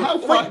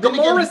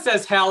 Gamora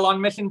says hell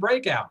on Mission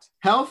Breakout.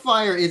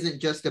 Hellfire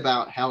isn't just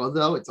about hell,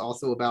 though. It's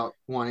also about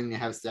wanting to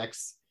have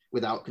sex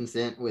without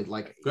consent with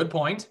like. Good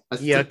point.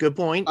 Good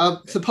point. A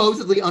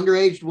supposedly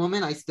underage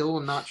woman. I still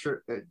am not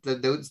sure.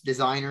 Those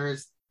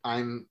designers,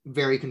 I'm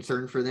very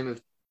concerned for them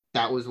if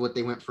that was what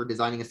they went for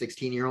designing a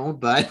 16-year-old.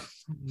 But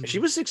she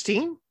was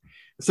 16.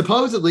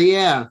 Supposedly,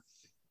 yeah.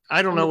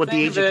 I don't know what the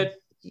age of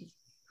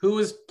who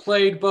has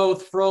played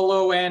both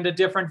Frollo and a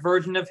different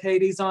version of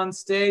Hades on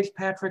stage?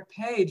 Patrick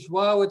Page.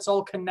 Whoa, it's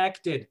all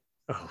connected.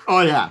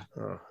 Oh yeah,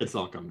 it's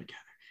all coming together.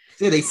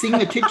 So they sing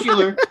the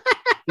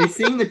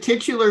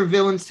titular,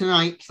 Villains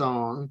Tonight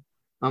song.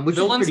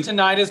 Villains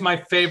Tonight is my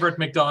favorite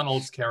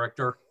McDonald's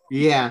character.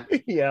 Yeah,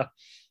 yeah.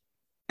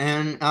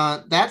 And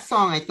that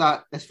song, I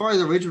thought, as far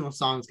as original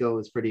songs go,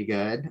 was pretty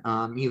good.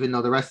 Even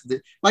though the rest of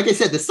like I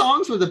said, the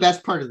songs were the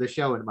best part of the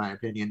show, in my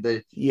opinion.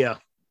 The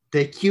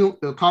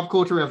pop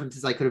culture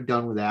references I could have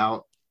done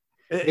without.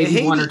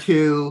 Maybe one or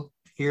two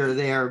here or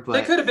there, but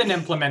they could have been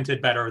implemented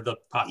better, the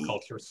pop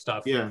culture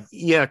stuff.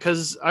 Yeah,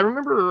 because I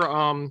remember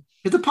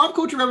the pop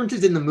culture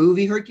references in the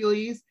movie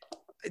Hercules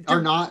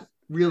are not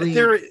really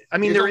there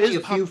is a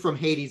few from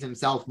Hades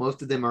himself.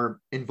 Most of them are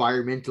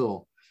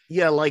environmental.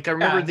 Yeah, like I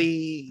remember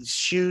the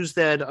shoes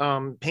that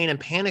Pain and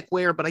Panic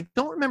wear, but I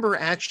don't remember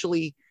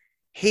actually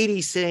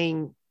Hades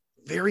saying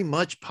very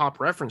much pop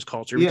reference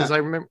culture because I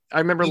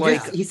remember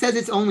he says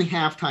it's only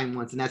halftime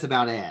once, and that's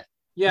about it.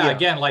 Yeah,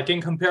 again, like in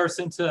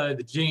comparison to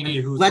the genie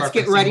who's Let's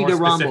get ready to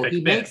rumble.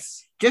 He bits.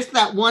 Makes just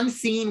that one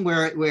scene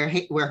where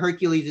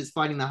Hercules is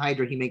fighting the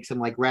Hydra. He makes some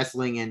like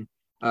wrestling and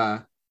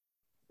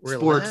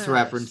sports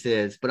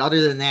references, but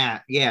other than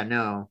that,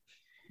 no.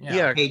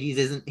 Yeah, Hades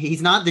isn't.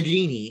 He's not the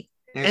genie,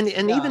 and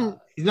even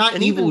he's not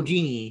an evil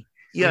genie.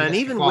 Yeah, and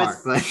even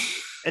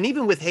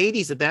with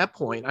Hades at that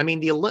point, I mean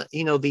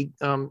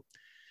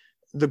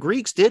the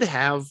Greeks did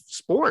have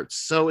sports,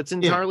 so it's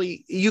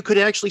entirely you could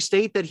actually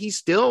state that he's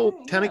still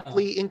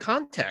technically in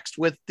context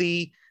with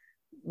the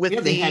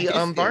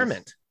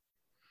environment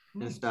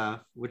and stuff,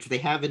 which they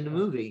have in the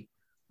movie.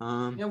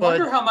 I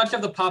wonder how much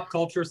of the pop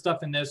culture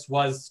stuff in this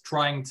was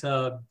trying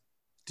to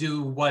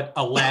do what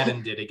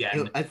Aladdin did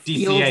again. It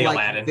feels DCA like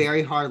Aladdin.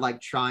 Very hard,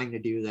 like trying to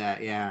do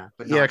that.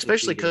 But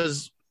especially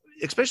because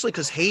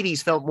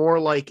Hades felt more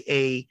like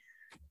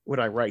what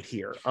I write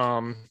here.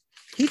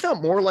 He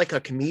felt more like a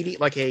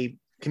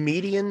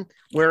comedian,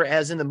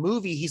 whereas in the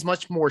movie he's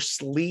much more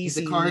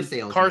sleazy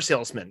car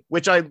salesman,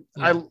 which I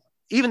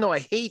even though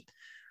I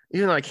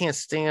can't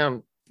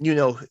stand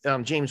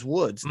James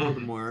Woods.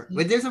 Voldemort.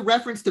 But there's a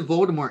reference to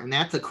Voldemort, and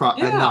that's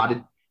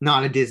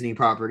not a Disney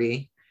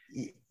property.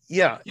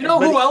 Yeah. You know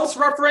who else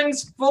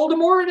referenced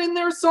Voldemort in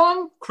their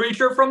song?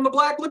 Creature from the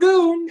Black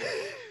Lagoon.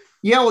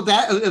 Yeah, well,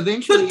 that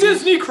eventually... The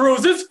Disney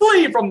cruises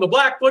flee from the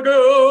Black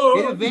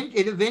Lagoon!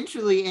 It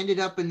eventually ended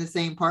up in the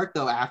same park,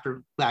 though,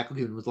 after Black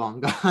Lagoon was long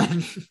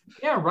gone.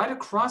 Yeah, right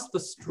across the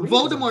street.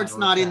 Voldemort's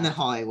not in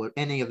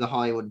any of the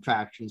Hollywood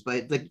attractions,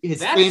 but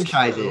his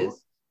franchise is.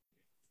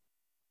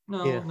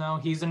 No,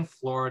 he's in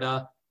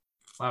Florida.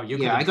 Wow,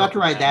 I got to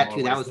ride that,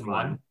 too. That was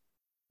fun.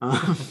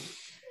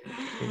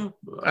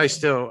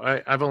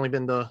 I've only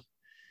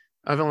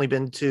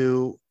been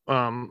to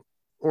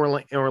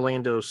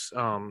Orlando's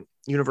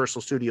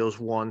Universal Studios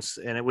once,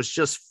 and it was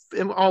just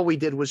all we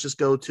did was just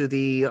go to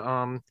the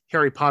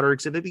Harry Potter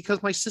exhibit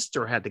because my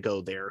sister had to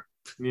go there.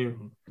 Yeah.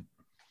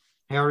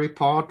 Harry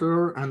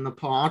Potter and the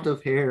Pot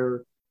of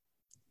Hair.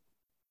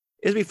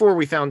 It's before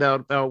we found out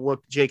about what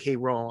J.K.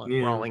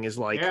 Rowling is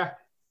like.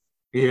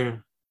 Yeah.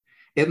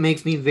 It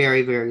makes me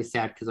very, very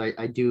sad because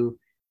I do.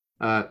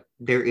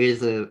 There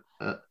is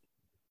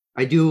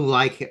I do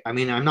like. I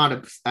mean, I'm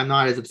not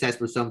as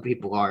obsessed with some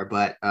people are,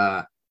 but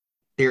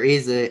there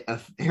is a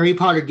Harry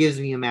Potter gives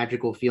me a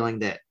magical feeling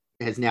that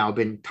has now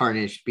been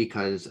tarnished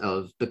because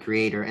of the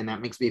creator, and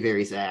that makes me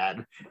very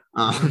sad.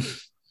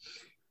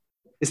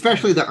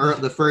 Especially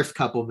the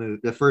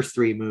first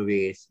three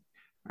movies.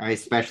 I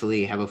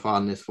especially have a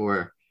fondness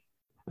for.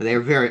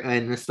 They're very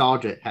and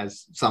nostalgia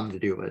has something to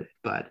do with it,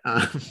 but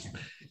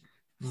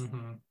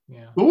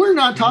yeah. But we're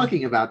not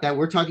talking about that.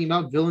 We're talking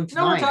about villains.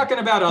 No, we're talking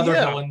about other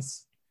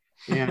villains.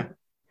 Yeah,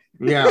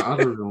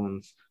 other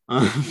villains.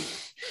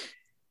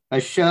 A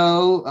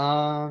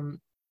show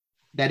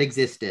that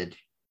existed.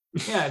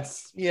 Yeah,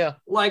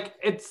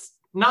 it's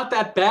not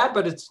that bad,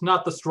 but it's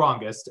not the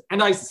strongest.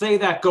 And I say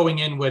that going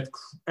in with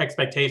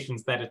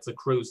expectations that it's a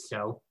cruise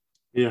show.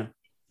 Yeah,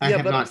 I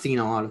have not seen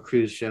a lot of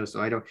cruise shows,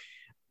 so I don't.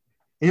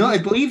 I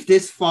believe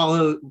this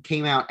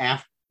came out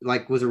after,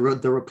 was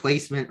the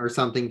replacement or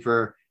something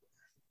for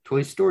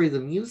Toy Story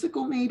the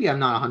musical. Maybe I'm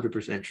not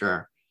 100%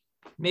 sure.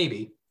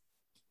 Maybe.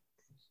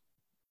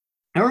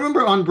 I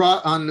remember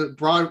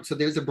so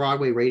there's a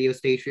Broadway radio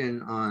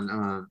station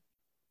on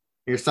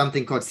there's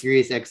something called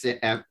Sirius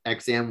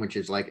XM, which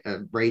is like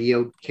a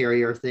radio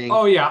carrier thing.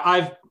 Oh yeah,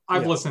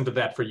 I've listened to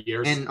that for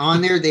years. And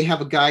on there they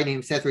have a guy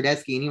named Seth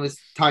Rudetsky, and he was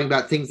talking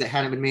about things that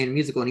hadn't been made in a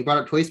musical, and he brought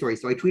up Toy Story.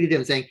 So I tweeted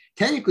him saying,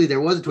 technically there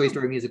was a Toy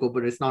Story musical,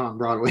 but it's not on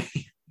Broadway.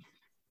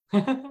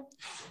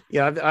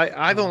 Yeah,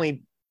 I've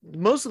only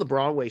most of the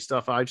Broadway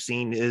stuff I've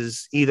seen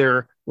is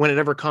either when it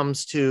ever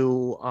comes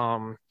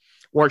to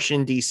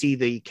Washington D.C.,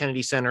 the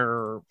Kennedy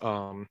Center,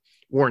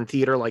 Warren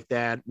Theater, like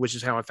that, which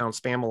is how I found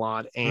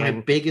Spamalot. And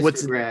my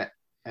biggest regret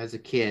as a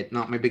kid,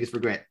 not my biggest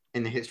regret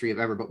in the history of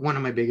ever, but one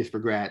of my biggest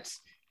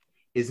regrets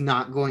is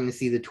not going to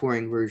see the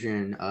touring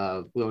version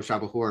of Little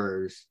Shop of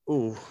Horrors.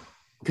 Ooh,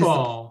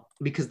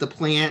 because the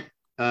plant,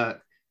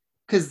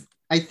 because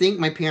I think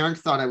my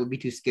parents thought I would be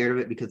too scared of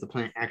it because the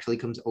plant actually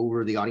comes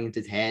over the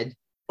audience's head.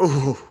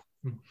 Oh,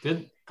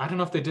 I don't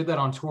know if they did that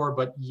on tour,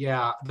 but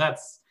yeah,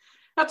 that's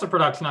a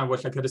production I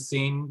wish I could have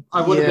seen.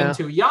 I would have been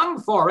too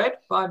young for it,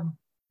 but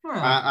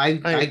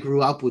I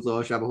grew up with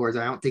Little Shop of Horrors.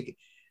 I don't think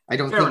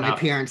my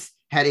parents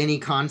had any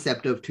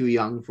concept of too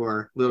young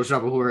for Little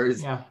Shop of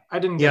Horrors. Yeah, I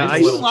didn't get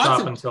Little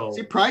Shop until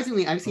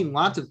surprisingly, I've seen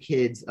lots of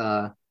kids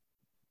that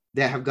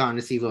have gone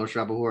to see Little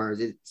Shop of Horrors.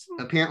 It's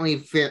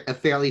apparently a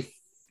fairly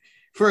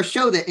for a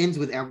show that ends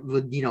with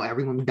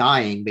everyone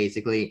dying.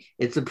 Basically,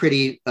 it's a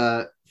pretty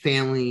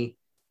family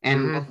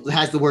and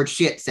has the word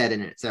shit said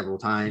in it several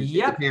times.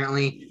 Yeah,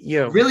 apparently,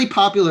 really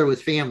popular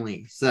with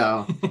family.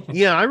 So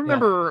yeah, I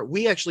remember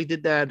we actually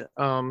did that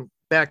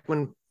back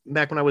when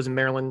I was in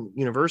Maryland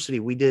University.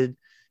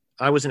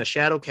 I was in a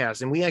shadow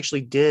cast, and we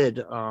actually did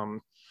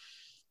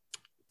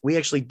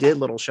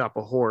Little Shop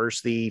of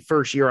Horrors the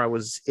first year I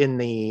was in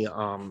the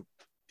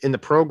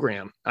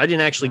program. I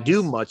didn't actually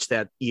do much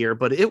that year,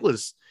 but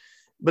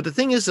the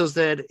thing is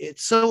that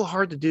it's so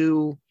hard to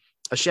do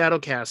a shadow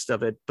cast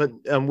of it, but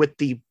with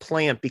the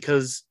plant,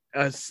 because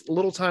as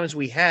little time as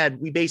we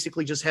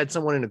basically just had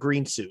someone in a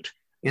green suit.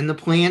 And the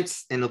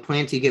plants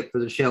you get for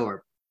the show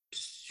are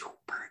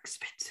super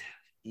expensive.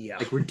 Yeah,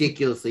 like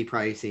ridiculously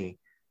pricey.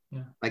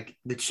 Yeah, like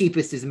the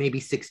cheapest is maybe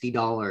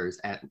 $60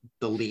 at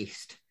the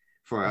least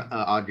for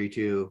Audrey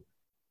 2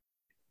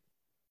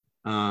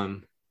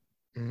 for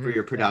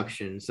your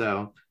production.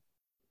 So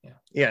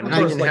yeah, and of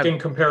course, like in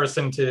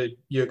comparison to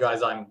you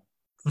guys, I'm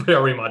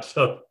very much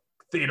a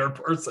theater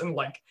person,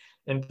 like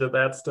into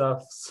that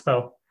stuff.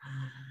 So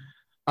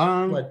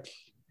but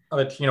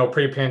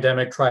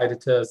pre-pandemic, tried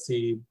to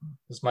see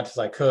as much as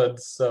I could.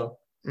 So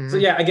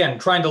yeah, again,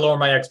 trying to lower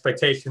my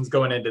expectations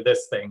going into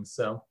this thing.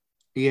 So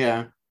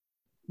yeah,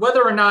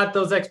 whether or not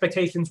those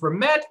expectations were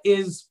met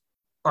is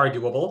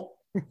arguable.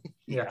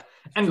 Yeah,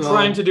 and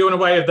trying to do in a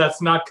way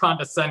that's not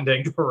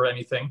condescending or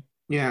anything.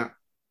 Yeah,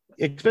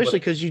 especially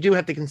because you do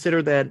have to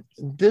consider that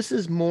this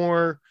is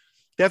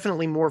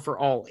definitely more for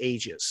all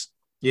ages.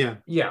 Yeah.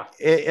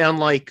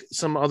 Unlike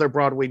some other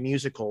Broadway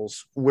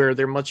musicals where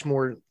they're much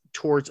more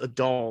towards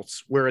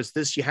adults, whereas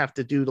this you have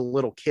to do the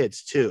little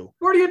kids too.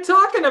 What are you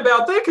talking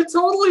about? They could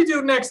totally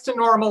do next to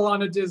normal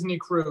on a Disney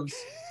cruise.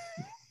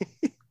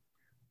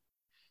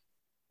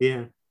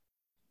 Yeah.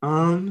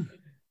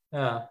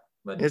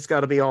 But it's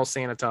got to be all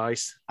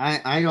sanitized.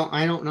 I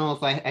don't know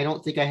if I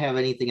don't think I have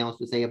anything else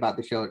to say about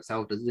the show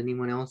itself. Does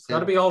anyone else?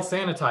 Got to be all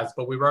sanitized,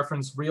 but we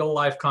reference real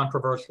life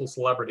controversial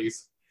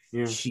celebrities.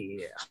 Yeah.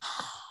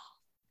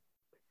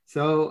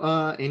 So,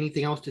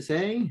 anything else to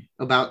say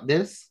about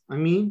this? I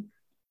mean,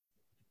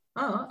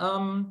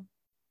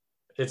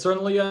 it's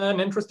certainly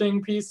an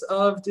interesting piece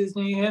of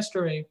Disney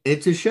history.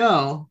 It's a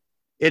show.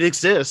 It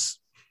exists.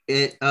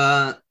 It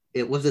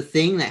was a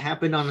thing that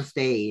happened on a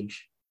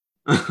stage,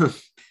 and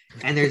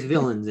there's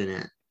villains in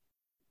it.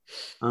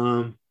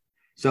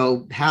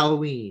 So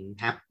Halloween.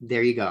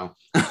 There you go.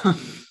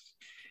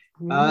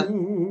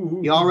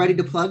 Y'all ready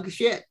to plug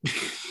shit?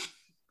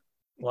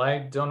 Well, I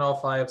don't know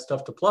if I have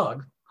stuff to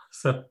plug.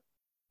 So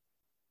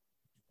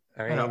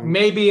I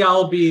maybe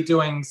I'll be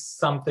doing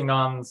something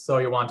on So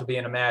You Want to Be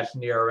an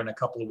Imagineer in a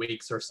couple of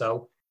weeks or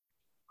so.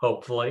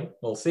 Hopefully.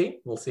 We'll see.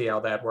 We'll see how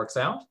that works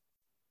out.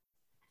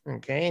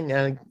 Okay.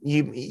 Now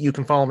you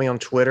can follow me on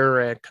Twitter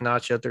at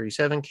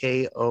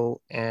Konacha37,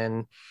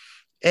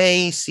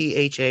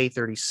 KONACHA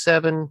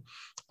 37.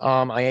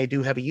 I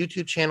do have a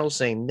YouTube channel,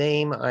 same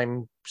name.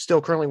 I'm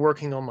still currently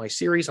working on my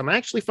series. I'm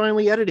actually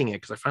finally editing it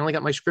because I finally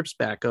got my scripts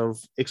back of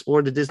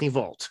Explore the Disney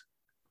Vault,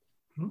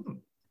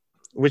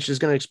 which is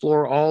going to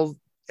explore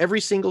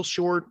every single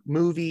short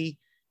movie,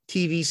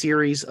 TV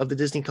series of the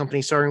Disney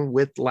company, starting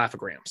with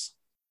Laugh-O-Grams.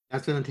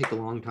 That's going to take a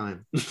long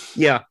time.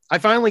 Yeah,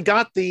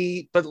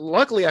 but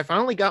luckily I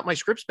finally got my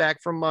scripts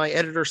back from my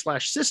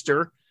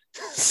editor/sister.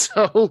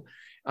 So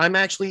I'm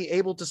actually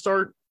able to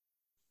start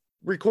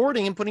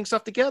recording and putting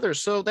stuff together.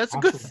 So that's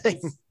awesome. A good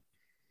thing.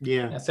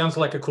 Yeah. It sounds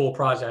like a cool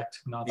project.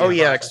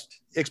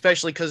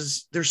 Especially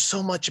because there's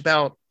so much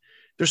about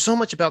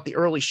the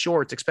early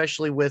shorts,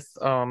 especially with,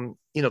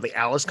 the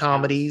Alice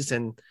comedies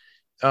and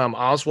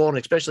Oswald,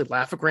 and especially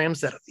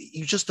Laugh-O-Grams that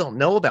you just don't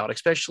know about,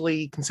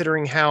 especially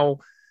considering how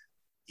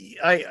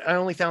I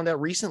only found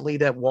out recently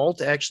that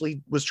Walt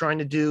actually was trying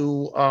to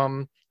do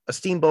a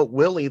Steamboat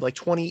Willie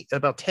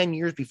about 10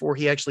 years before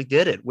he actually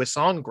did it with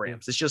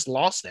Sonograms. It's just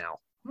lost now.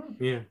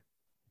 Yeah.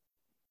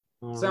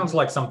 Sounds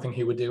like something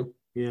he would do.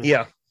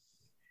 Yeah.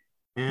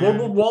 What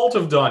would Walt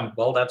have done?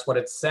 Well, that's what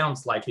it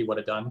sounds like he would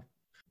have done.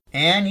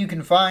 And you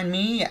can find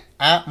me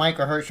at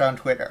Michael Hirsch on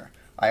Twitter.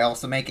 I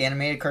also make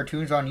animated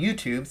cartoons on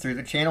YouTube through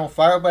the channel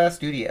Fireblast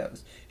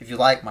Studios. If you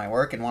like my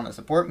work and want to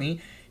support me,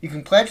 you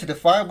can pledge to the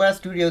Fireblast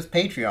Studios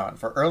Patreon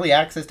for early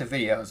access to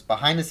videos,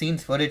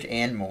 behind-the-scenes footage,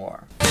 and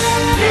more. Over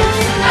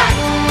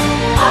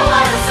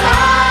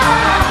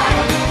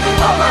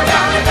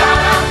down the